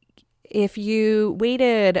 if you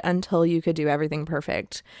waited until you could do everything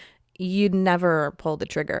perfect, you'd never pull the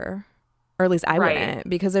trigger or at least I Right. wouldn't,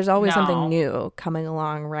 because there's always No. something new coming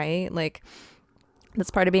along, right? Like that's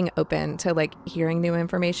part of being open to like hearing new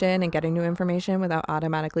information and getting new information without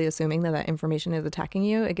automatically assuming that that information is attacking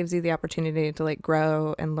you. It gives you the opportunity to like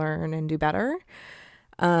grow and learn and do better.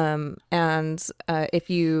 And if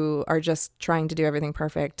you are just trying to do everything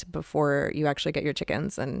perfect before you actually get your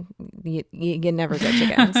chickens, and you never get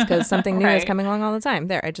chickens because something new is Right. coming along all the time.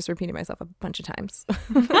 There, I just repeated myself a bunch of times.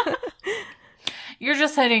 You're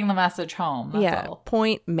just hitting the message home. That's all.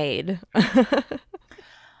 Point made.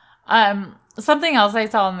 Something else I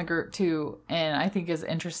saw in the group too, and I think is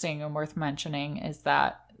interesting and worth mentioning, is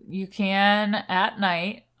that you can at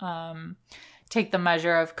night take the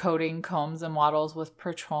measure of coating combs and wattles with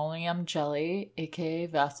petroleum jelly, aka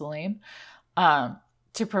Vaseline,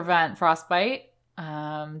 to prevent frostbite,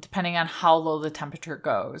 depending on how low the temperature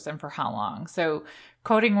goes and for how long. So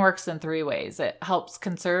coating works in 3 ways. It helps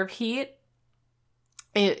conserve heat.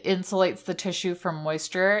 It insulates the tissue from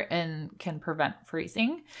moisture and can prevent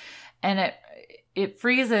freezing. And it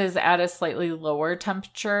freezes at a slightly lower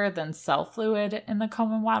temperature than cell fluid in the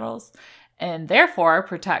comb and wattles, and therefore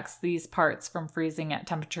protects these parts from freezing at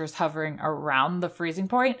temperatures hovering around the freezing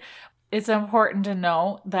point. It's important to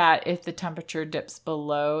note that if the temperature dips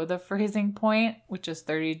below the freezing point, which is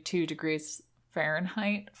 32 degrees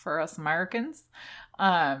Fahrenheit for us Americans,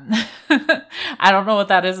 I don't know what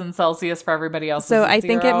that is in Celsius for everybody else. So I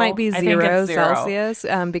think it might be I think it's 0 Celsius,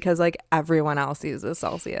 because like everyone else uses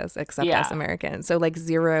Celsius except us Americans. So like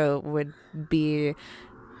 0 would be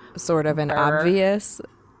sort of an obvious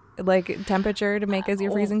like temperature to make as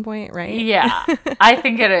your freezing point, right? Yeah, I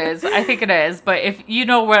think it is. But if you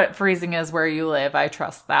know what freezing is where you live, I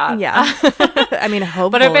trust that. Yeah. I mean,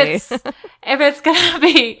 hopefully. But if it's going to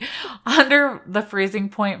be under the freezing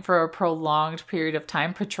point for a prolonged period of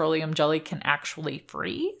time, petroleum jelly can actually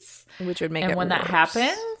freeze. Which would make it And when that worse.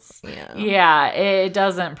 happens, it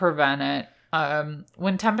doesn't prevent it.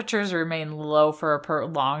 When temperatures remain low for a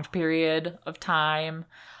prolonged period of time,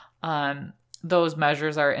 those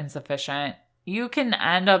measures are insufficient. You can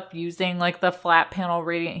end up using like the flat panel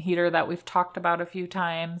radiant heater that we've talked about a few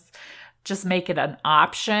times. Just make it an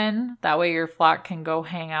option. That way your flock can go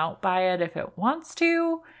hang out by it if it wants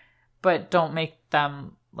to, but don't make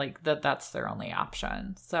them like that's their only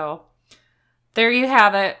option. So there you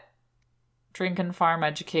have it. Drinking Farm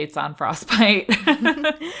educates on frostbite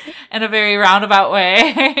in a very roundabout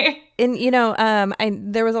way.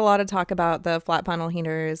 And there was a lot of talk about the flat panel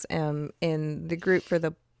heaters in the group for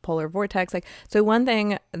the polar vortex. Like, so one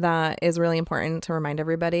thing that is really important to remind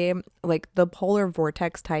everybody, like the polar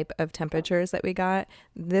vortex type of temperatures that we got,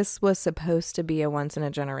 this was supposed to be a once in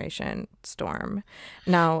a generation storm.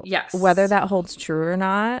 Now, yes, whether that holds true or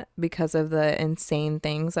not, because of the insane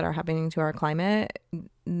things that are happening to our climate,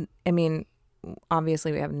 I mean,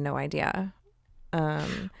 obviously we have no idea.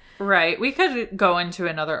 Right. We could go into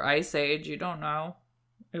another ice age. You don't know.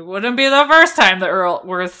 It wouldn't be the first time the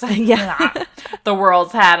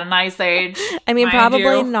world's had an ice age. I mean,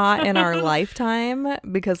 probably not in our lifetime,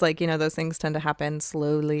 because like, those things tend to happen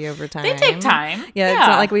slowly over time. They take time. Yeah. It's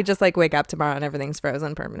not like we just like wake up tomorrow and everything's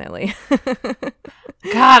frozen permanently.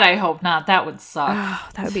 God, I hope not. That would suck. Oh,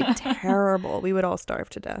 that would be terrible. We would all starve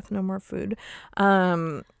to death. No more food.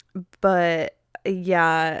 But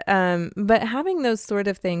yeah, but having those sort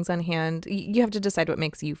of things on hand, you have to decide what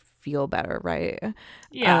makes you feel better, right?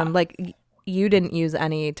 Yeah. Like you didn't use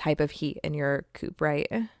any type of heat in your coop, right?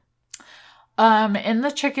 In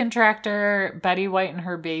the chicken tractor, Betty White and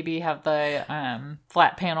her baby have the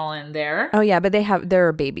flat panel in there. Oh yeah, but there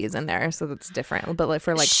are babies in there, so that's different. But like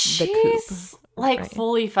for like the coop, like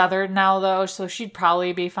fully feathered now though, so she'd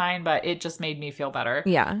probably be fine. But it just made me feel better.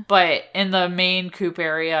 Yeah. But in the main coop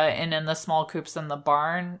area and in the small coops in the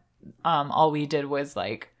barn, all we did was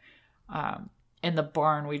like, in the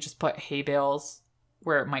barn we just put hay bales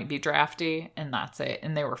where it might be drafty, and that's it.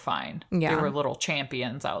 And they were fine. Yeah. They were little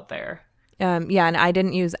champions out there. Yeah, and I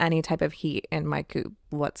didn't use any type of heat in my coop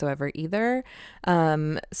whatsoever either.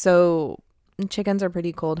 So chickens are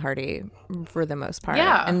pretty cold hardy for the most part.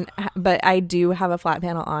 Yeah. But I do have a flat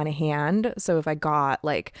panel on hand, so if I got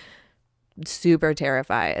like super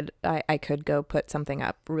terrified, I could go put something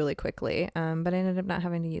up really quickly. But I ended up not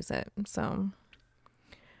having to use it. So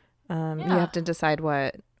you have to decide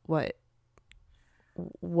what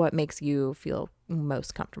makes you feel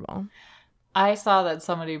most comfortable. I saw that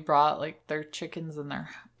somebody brought like their chickens in their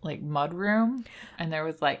like mud room, and there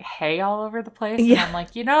was like hay all over the place. Yeah. And I'm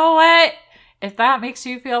like, you know what? If that makes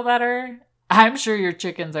you feel better, I'm sure your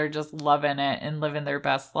chickens are just loving it and living their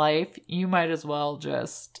best life. You might as well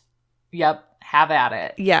just, have at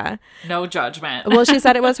it. Yeah. No judgment. Well, she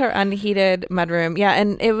said it was her unheated mudroom. Yeah,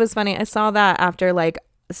 and it was funny. I saw that after like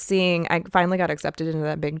seeing, I finally got accepted into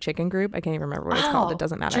that big chicken group. I can't even remember what it's called. It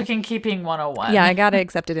doesn't matter. Chicken Keeping 101. Yeah, I got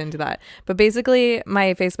accepted into that. But basically,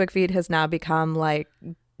 my Facebook feed has now become like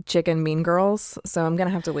chicken mean girls. So I'm going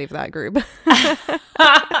to have to leave that group.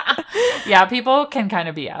 Yeah, people can kind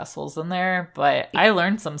of be assholes in there, but I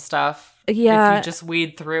learned some stuff. Yeah. If you just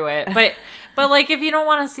weed through it. But like, if you don't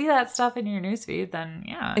want to see that stuff in your newsfeed, then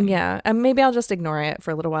yeah. Yeah. And maybe I'll just ignore it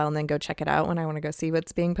for a little while and then go check it out when I want to go see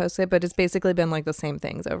what's being posted. But it's basically been like the same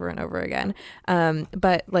things over and over again.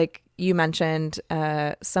 But like you mentioned,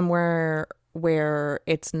 somewhere where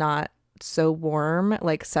it's not so warm,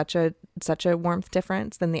 like such a warmth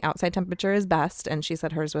difference, then the outside temperature is best. And she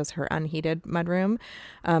said hers was her unheated mudroom.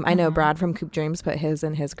 I know Brad from Coop Dreams put his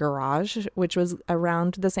in his garage, which was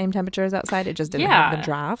around the same temperature as outside. It just didn't have the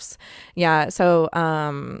drafts. Yeah. So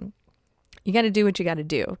you got to do what you got to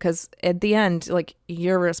do, because at the end, like,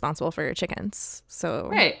 you're responsible for your chickens. So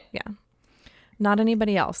right. Yeah, not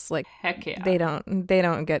anybody else. Like, heck yeah, they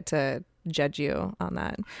don't get to judge you on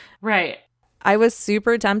that. Right. I was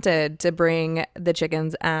super tempted to bring the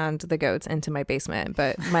chickens and the goats into my basement,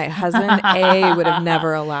 but my husband, A, would have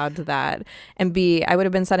never allowed that. And B, I would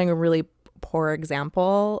have been setting a really poor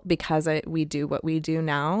example because we do what we do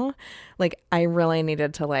now. Like, I really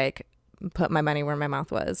needed to like put my money where my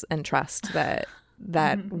mouth was and trust that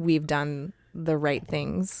we've done the right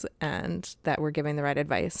things and that we're giving the right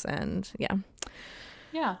advice. And yeah.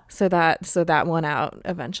 Yeah. So that won out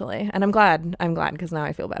eventually. And I'm glad because now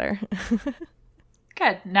I feel better.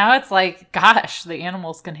 Good. Now it's like, gosh, the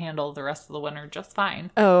animals can handle the rest of the winter just fine.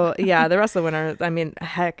 Oh, yeah. The rest of the winter, I mean,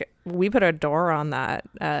 heck, we put a door on that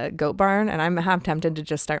goat barn, and I'm half tempted to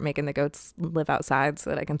just start making the goats live outside so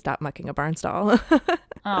that I can stop mucking a barn stall.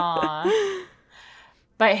 Aw.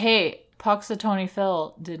 But hey, Puxatony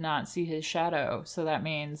Phil did not see his shadow, so that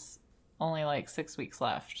means only like 6 weeks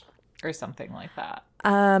left. Or something like that.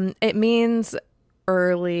 It means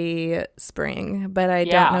early spring, but I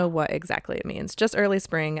don't know what exactly it means. Just early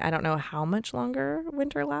spring. I don't know how much longer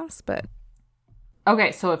winter lasts, but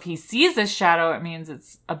okay. So if he sees his shadow, it means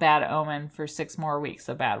it's a bad omen for 6 more weeks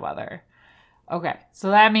of bad weather. Okay, so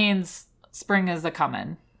that means spring is a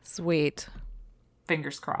coming. Sweet.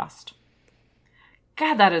 Fingers crossed.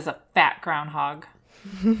 God, that is a fat groundhog.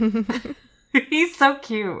 He's so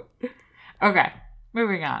cute. Okay.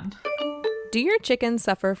 Moving on. Do your chickens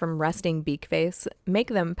suffer from resting beak face? Make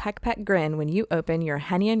them peck peck grin when you open your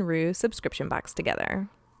Henny and Roo subscription box together.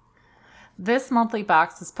 This monthly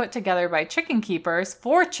box is put together by chicken keepers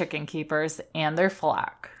for chicken keepers and their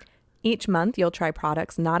flock. Each month, you'll try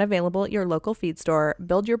products not available at your local feed store,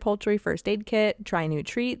 build your poultry first aid kit, try new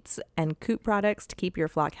treats, and coop products to keep your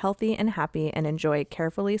flock healthy and happy, and enjoy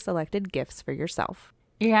carefully selected gifts for yourself.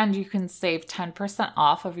 And you can save 10%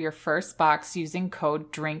 off of your first box using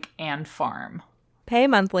code DRINKANDFARM. Pay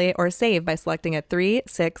monthly or save by selecting a 3,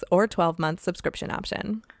 6, or 12-month subscription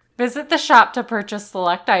option. Visit the shop to purchase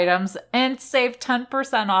select items and save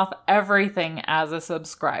 10% off everything as a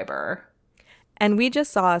subscriber. And we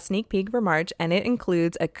just saw a sneak peek for March, and it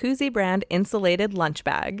includes a Koozie brand insulated lunch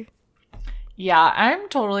bag. Yeah, I'm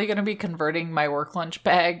totally going to be converting my work lunch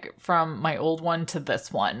bag from my old one to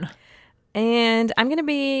this one. And I'm going to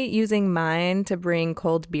be using mine to bring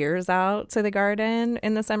cold beers out to the garden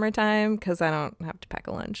in the summertime because I don't have to pack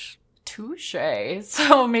a lunch. Touche.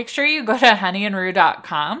 So make sure you go to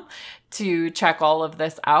honeyandroo.com to check all of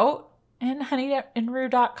this out. And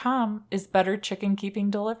honeyandroo.com is better chicken keeping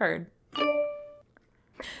delivered.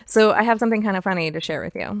 So I have something kind of funny to share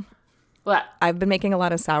with you. What? I've been making a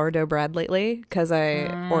lot of sourdough bread lately because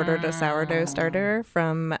I ordered a sourdough starter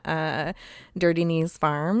from Dirty Knees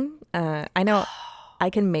Farm. I know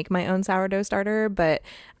I can make my own sourdough starter, but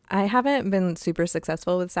I haven't been super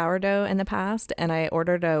successful with sourdough in the past. And I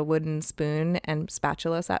ordered a wooden spoon and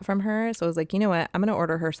spatula set from her. So I was like, you know what? I'm going to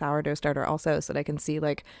order her sourdough starter also so that I can see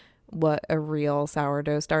like what a real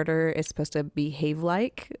sourdough starter is supposed to behave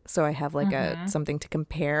like. So I have like something to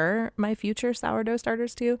compare my future sourdough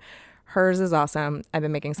starters to. Hers is awesome. I've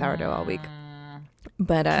been making sourdough all week.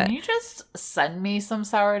 But can you just send me some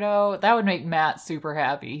sourdough? That would make Matt super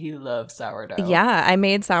happy. He loves sourdough. Yeah, I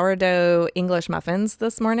made sourdough English muffins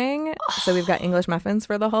this morning. So we've got English muffins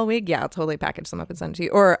for the whole week. Yeah, I'll totally package some up and send it to you.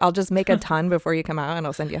 Or I'll just make a ton before you come out and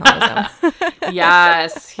I'll send you home with some.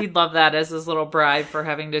 Yes, he'd love that as his little bribe for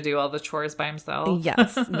having to do all the chores by himself.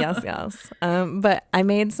 Yes. But I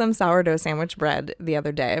made some sourdough sandwich bread the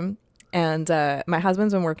other day. And my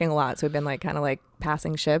husband's been working a lot, so we've been like kind of like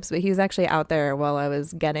passing ships. But he was actually out there while I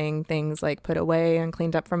was getting things like put away and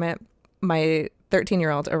cleaned up from it. My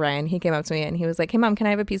 13-year-old Orion, he came up to me and he was like, hey mom, can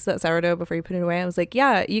I have a piece of that sourdough before you put it away? I was like,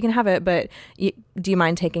 yeah, you can have it, but do you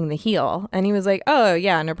mind taking the heel? And he was like, oh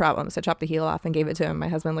yeah, no problem. So I chopped the heel off and gave it to him. My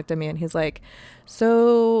husband looked at me and he's like,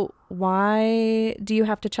 so why do you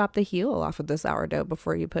have to chop the heel off of the sourdough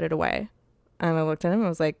before you put it away? And I looked at him and I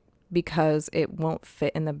was like, because it won't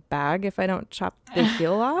fit in the bag if I don't chop the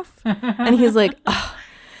heel off. And he's like, oh,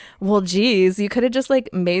 well, geez, you could have just like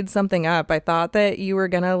made something up. I thought that you were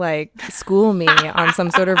going to like school me on some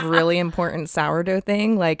sort of really important sourdough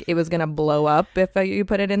thing. Like it was going to blow up if you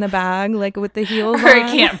put it in the bag, like with the heels Or on.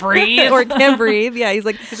 it can't breathe. Or it can't breathe. Yeah. He's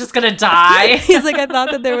like, it's just going to die. He's like, I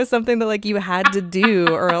thought that there was something that like you had to do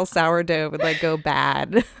or else sourdough would like go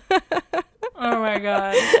bad. Oh my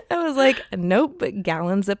God. I was like, nope, but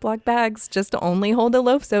gallon Ziploc bags just only hold a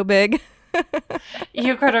loaf so big.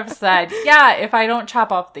 You could have said, yeah, if I don't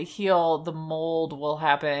chop off the heel, the mold will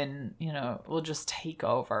happen, will just take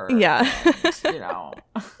over. Yeah. And,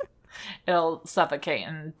 it'll suffocate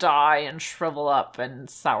and die and shrivel up and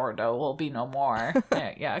sourdough will be no more.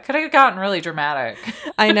 Yeah, it could have gotten really dramatic.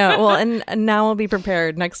 I know. Well, and now I'll be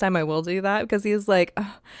prepared. Next time I will do that because he's like,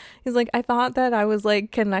 I thought that I was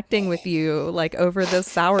like connecting with you like over this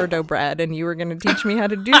sourdough bread and you were going to teach me how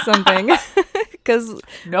to do something. Because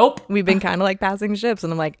nope, we've been kind of like passing ships.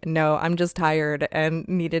 And I'm like, no, I'm just tired and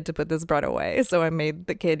needed to put this bread away. So I made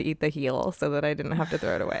the kid eat the heel so that I didn't have to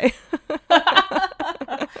throw it away.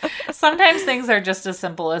 Sometimes things are just as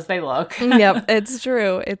simple as they look. Yep, it's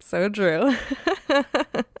true. It's so true.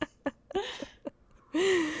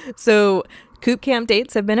 So Coop Camp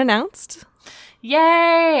dates have been announced.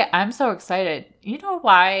 Yay! I'm so excited. You know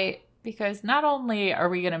why? Because not only are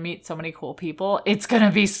we going to meet so many cool people, it's going to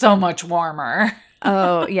be so much warmer.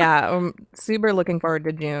 Oh, yeah. I'm super looking forward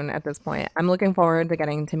to June at this point. I'm looking forward to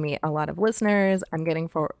getting to meet a lot of listeners. I'm looking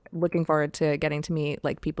forward to getting to meet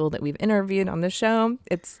like people that we've interviewed on the show.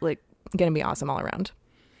 It's like going to be awesome all around.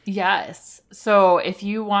 Yes. So if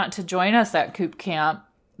you want to join us at Coop Camp,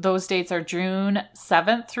 those dates are June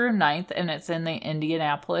 7th through 9th, and it's in the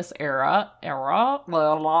Indianapolis area.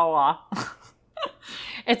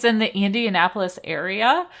 It's in the Indianapolis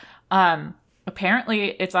area. Apparently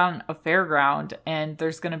it's on a fairground and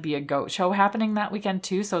there's going to be a goat show happening that weekend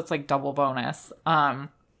too. So it's like double bonus. So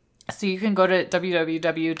you can go to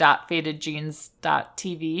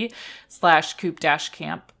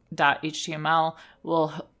www.fadedjeans.tv/coop-camp.html.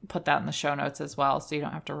 We'll put that in the show notes as well. So you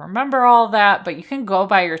don't have to remember all that, but you can go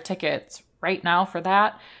buy your tickets right now for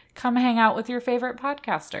that. Come hang out with your favorite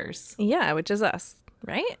podcasters. Yeah, which is us,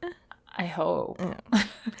 right? I hope. Yeah.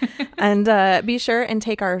 And be sure and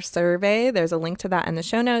take our survey. There's a link to that in the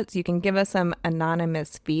show notes. You can give us some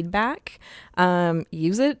anonymous feedback.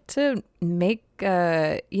 Use it to make,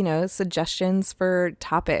 suggestions for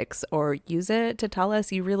topics, or use it to tell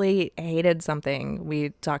us you really hated something we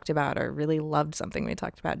talked about or really loved something we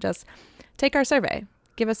talked about. Just take our survey.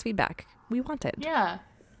 Give us feedback. We want it. Yeah.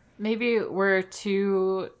 Maybe we're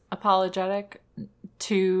too apologetic,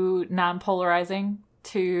 too non-polarizing,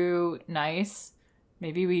 too nice.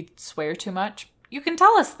 Maybe we swear too much. You can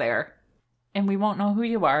tell us there and we won't know who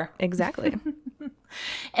you are. Exactly.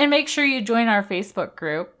 And make sure you join our Facebook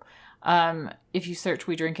group. If you search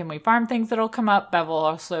We Drink and We Farm Things, it'll come up. Bev will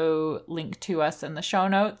also link to us in the show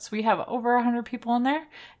notes. We have over 100 people in there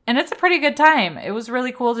and it's a pretty good time. It was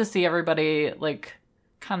really cool to see everybody like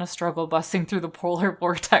kind of struggle busting through the polar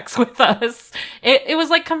vortex with us. It was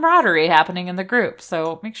like camaraderie happening in the group.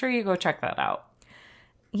 So make sure you go check that out.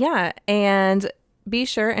 Yeah, and be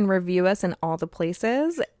sure and review us in all the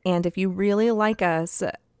places. And if you really like us,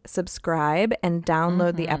 subscribe and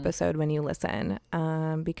download the episode when you listen,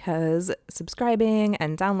 because subscribing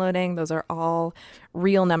and downloading, those are all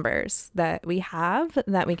real numbers that we have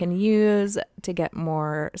that we can use to get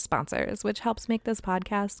more sponsors, which helps make this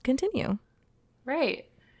podcast continue. Right.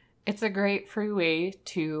 It's a great free way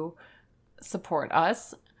to support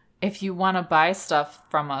us. If you want to buy stuff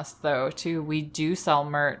from us, though, too, we do sell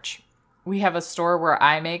merch. We have a store where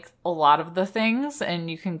I make a lot of the things,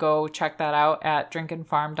 and you can go check that out at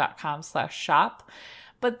drinkandfarm.com/shop.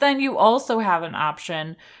 But then you also have an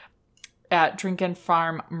option at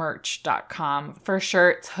drinkandfarmmerch.com for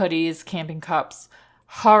shirts, hoodies, camping cups.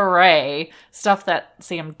 Hooray! Stuff that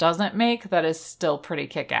Sam doesn't make that is still pretty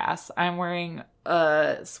kick-ass. I'm wearing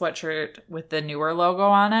a sweatshirt with the Newer logo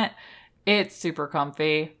on it. It's super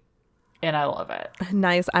comfy. And I love it.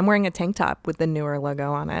 Nice. I'm wearing a tank top with the Newer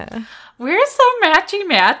logo on it. We're so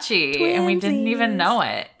matchy-matchy. Twinsies. And we didn't even know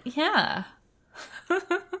it. Yeah.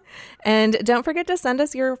 And don't forget to send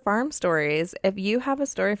us your farm stories. If you have a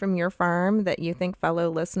story from your farm that you think fellow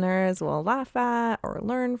listeners will laugh at or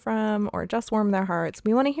learn from or just warm their hearts,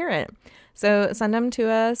 we want to hear it. So send them to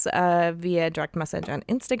us via direct message on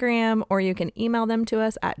Instagram, or you can email them to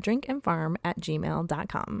us at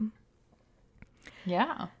drinkandfarm@gmail.com.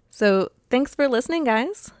 Yeah. So thanks for listening,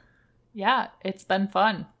 guys. Yeah, it's been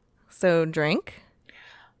fun. So drink,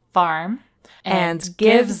 farm, and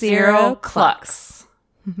give zero clucks.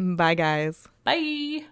 Bye, guys. Bye.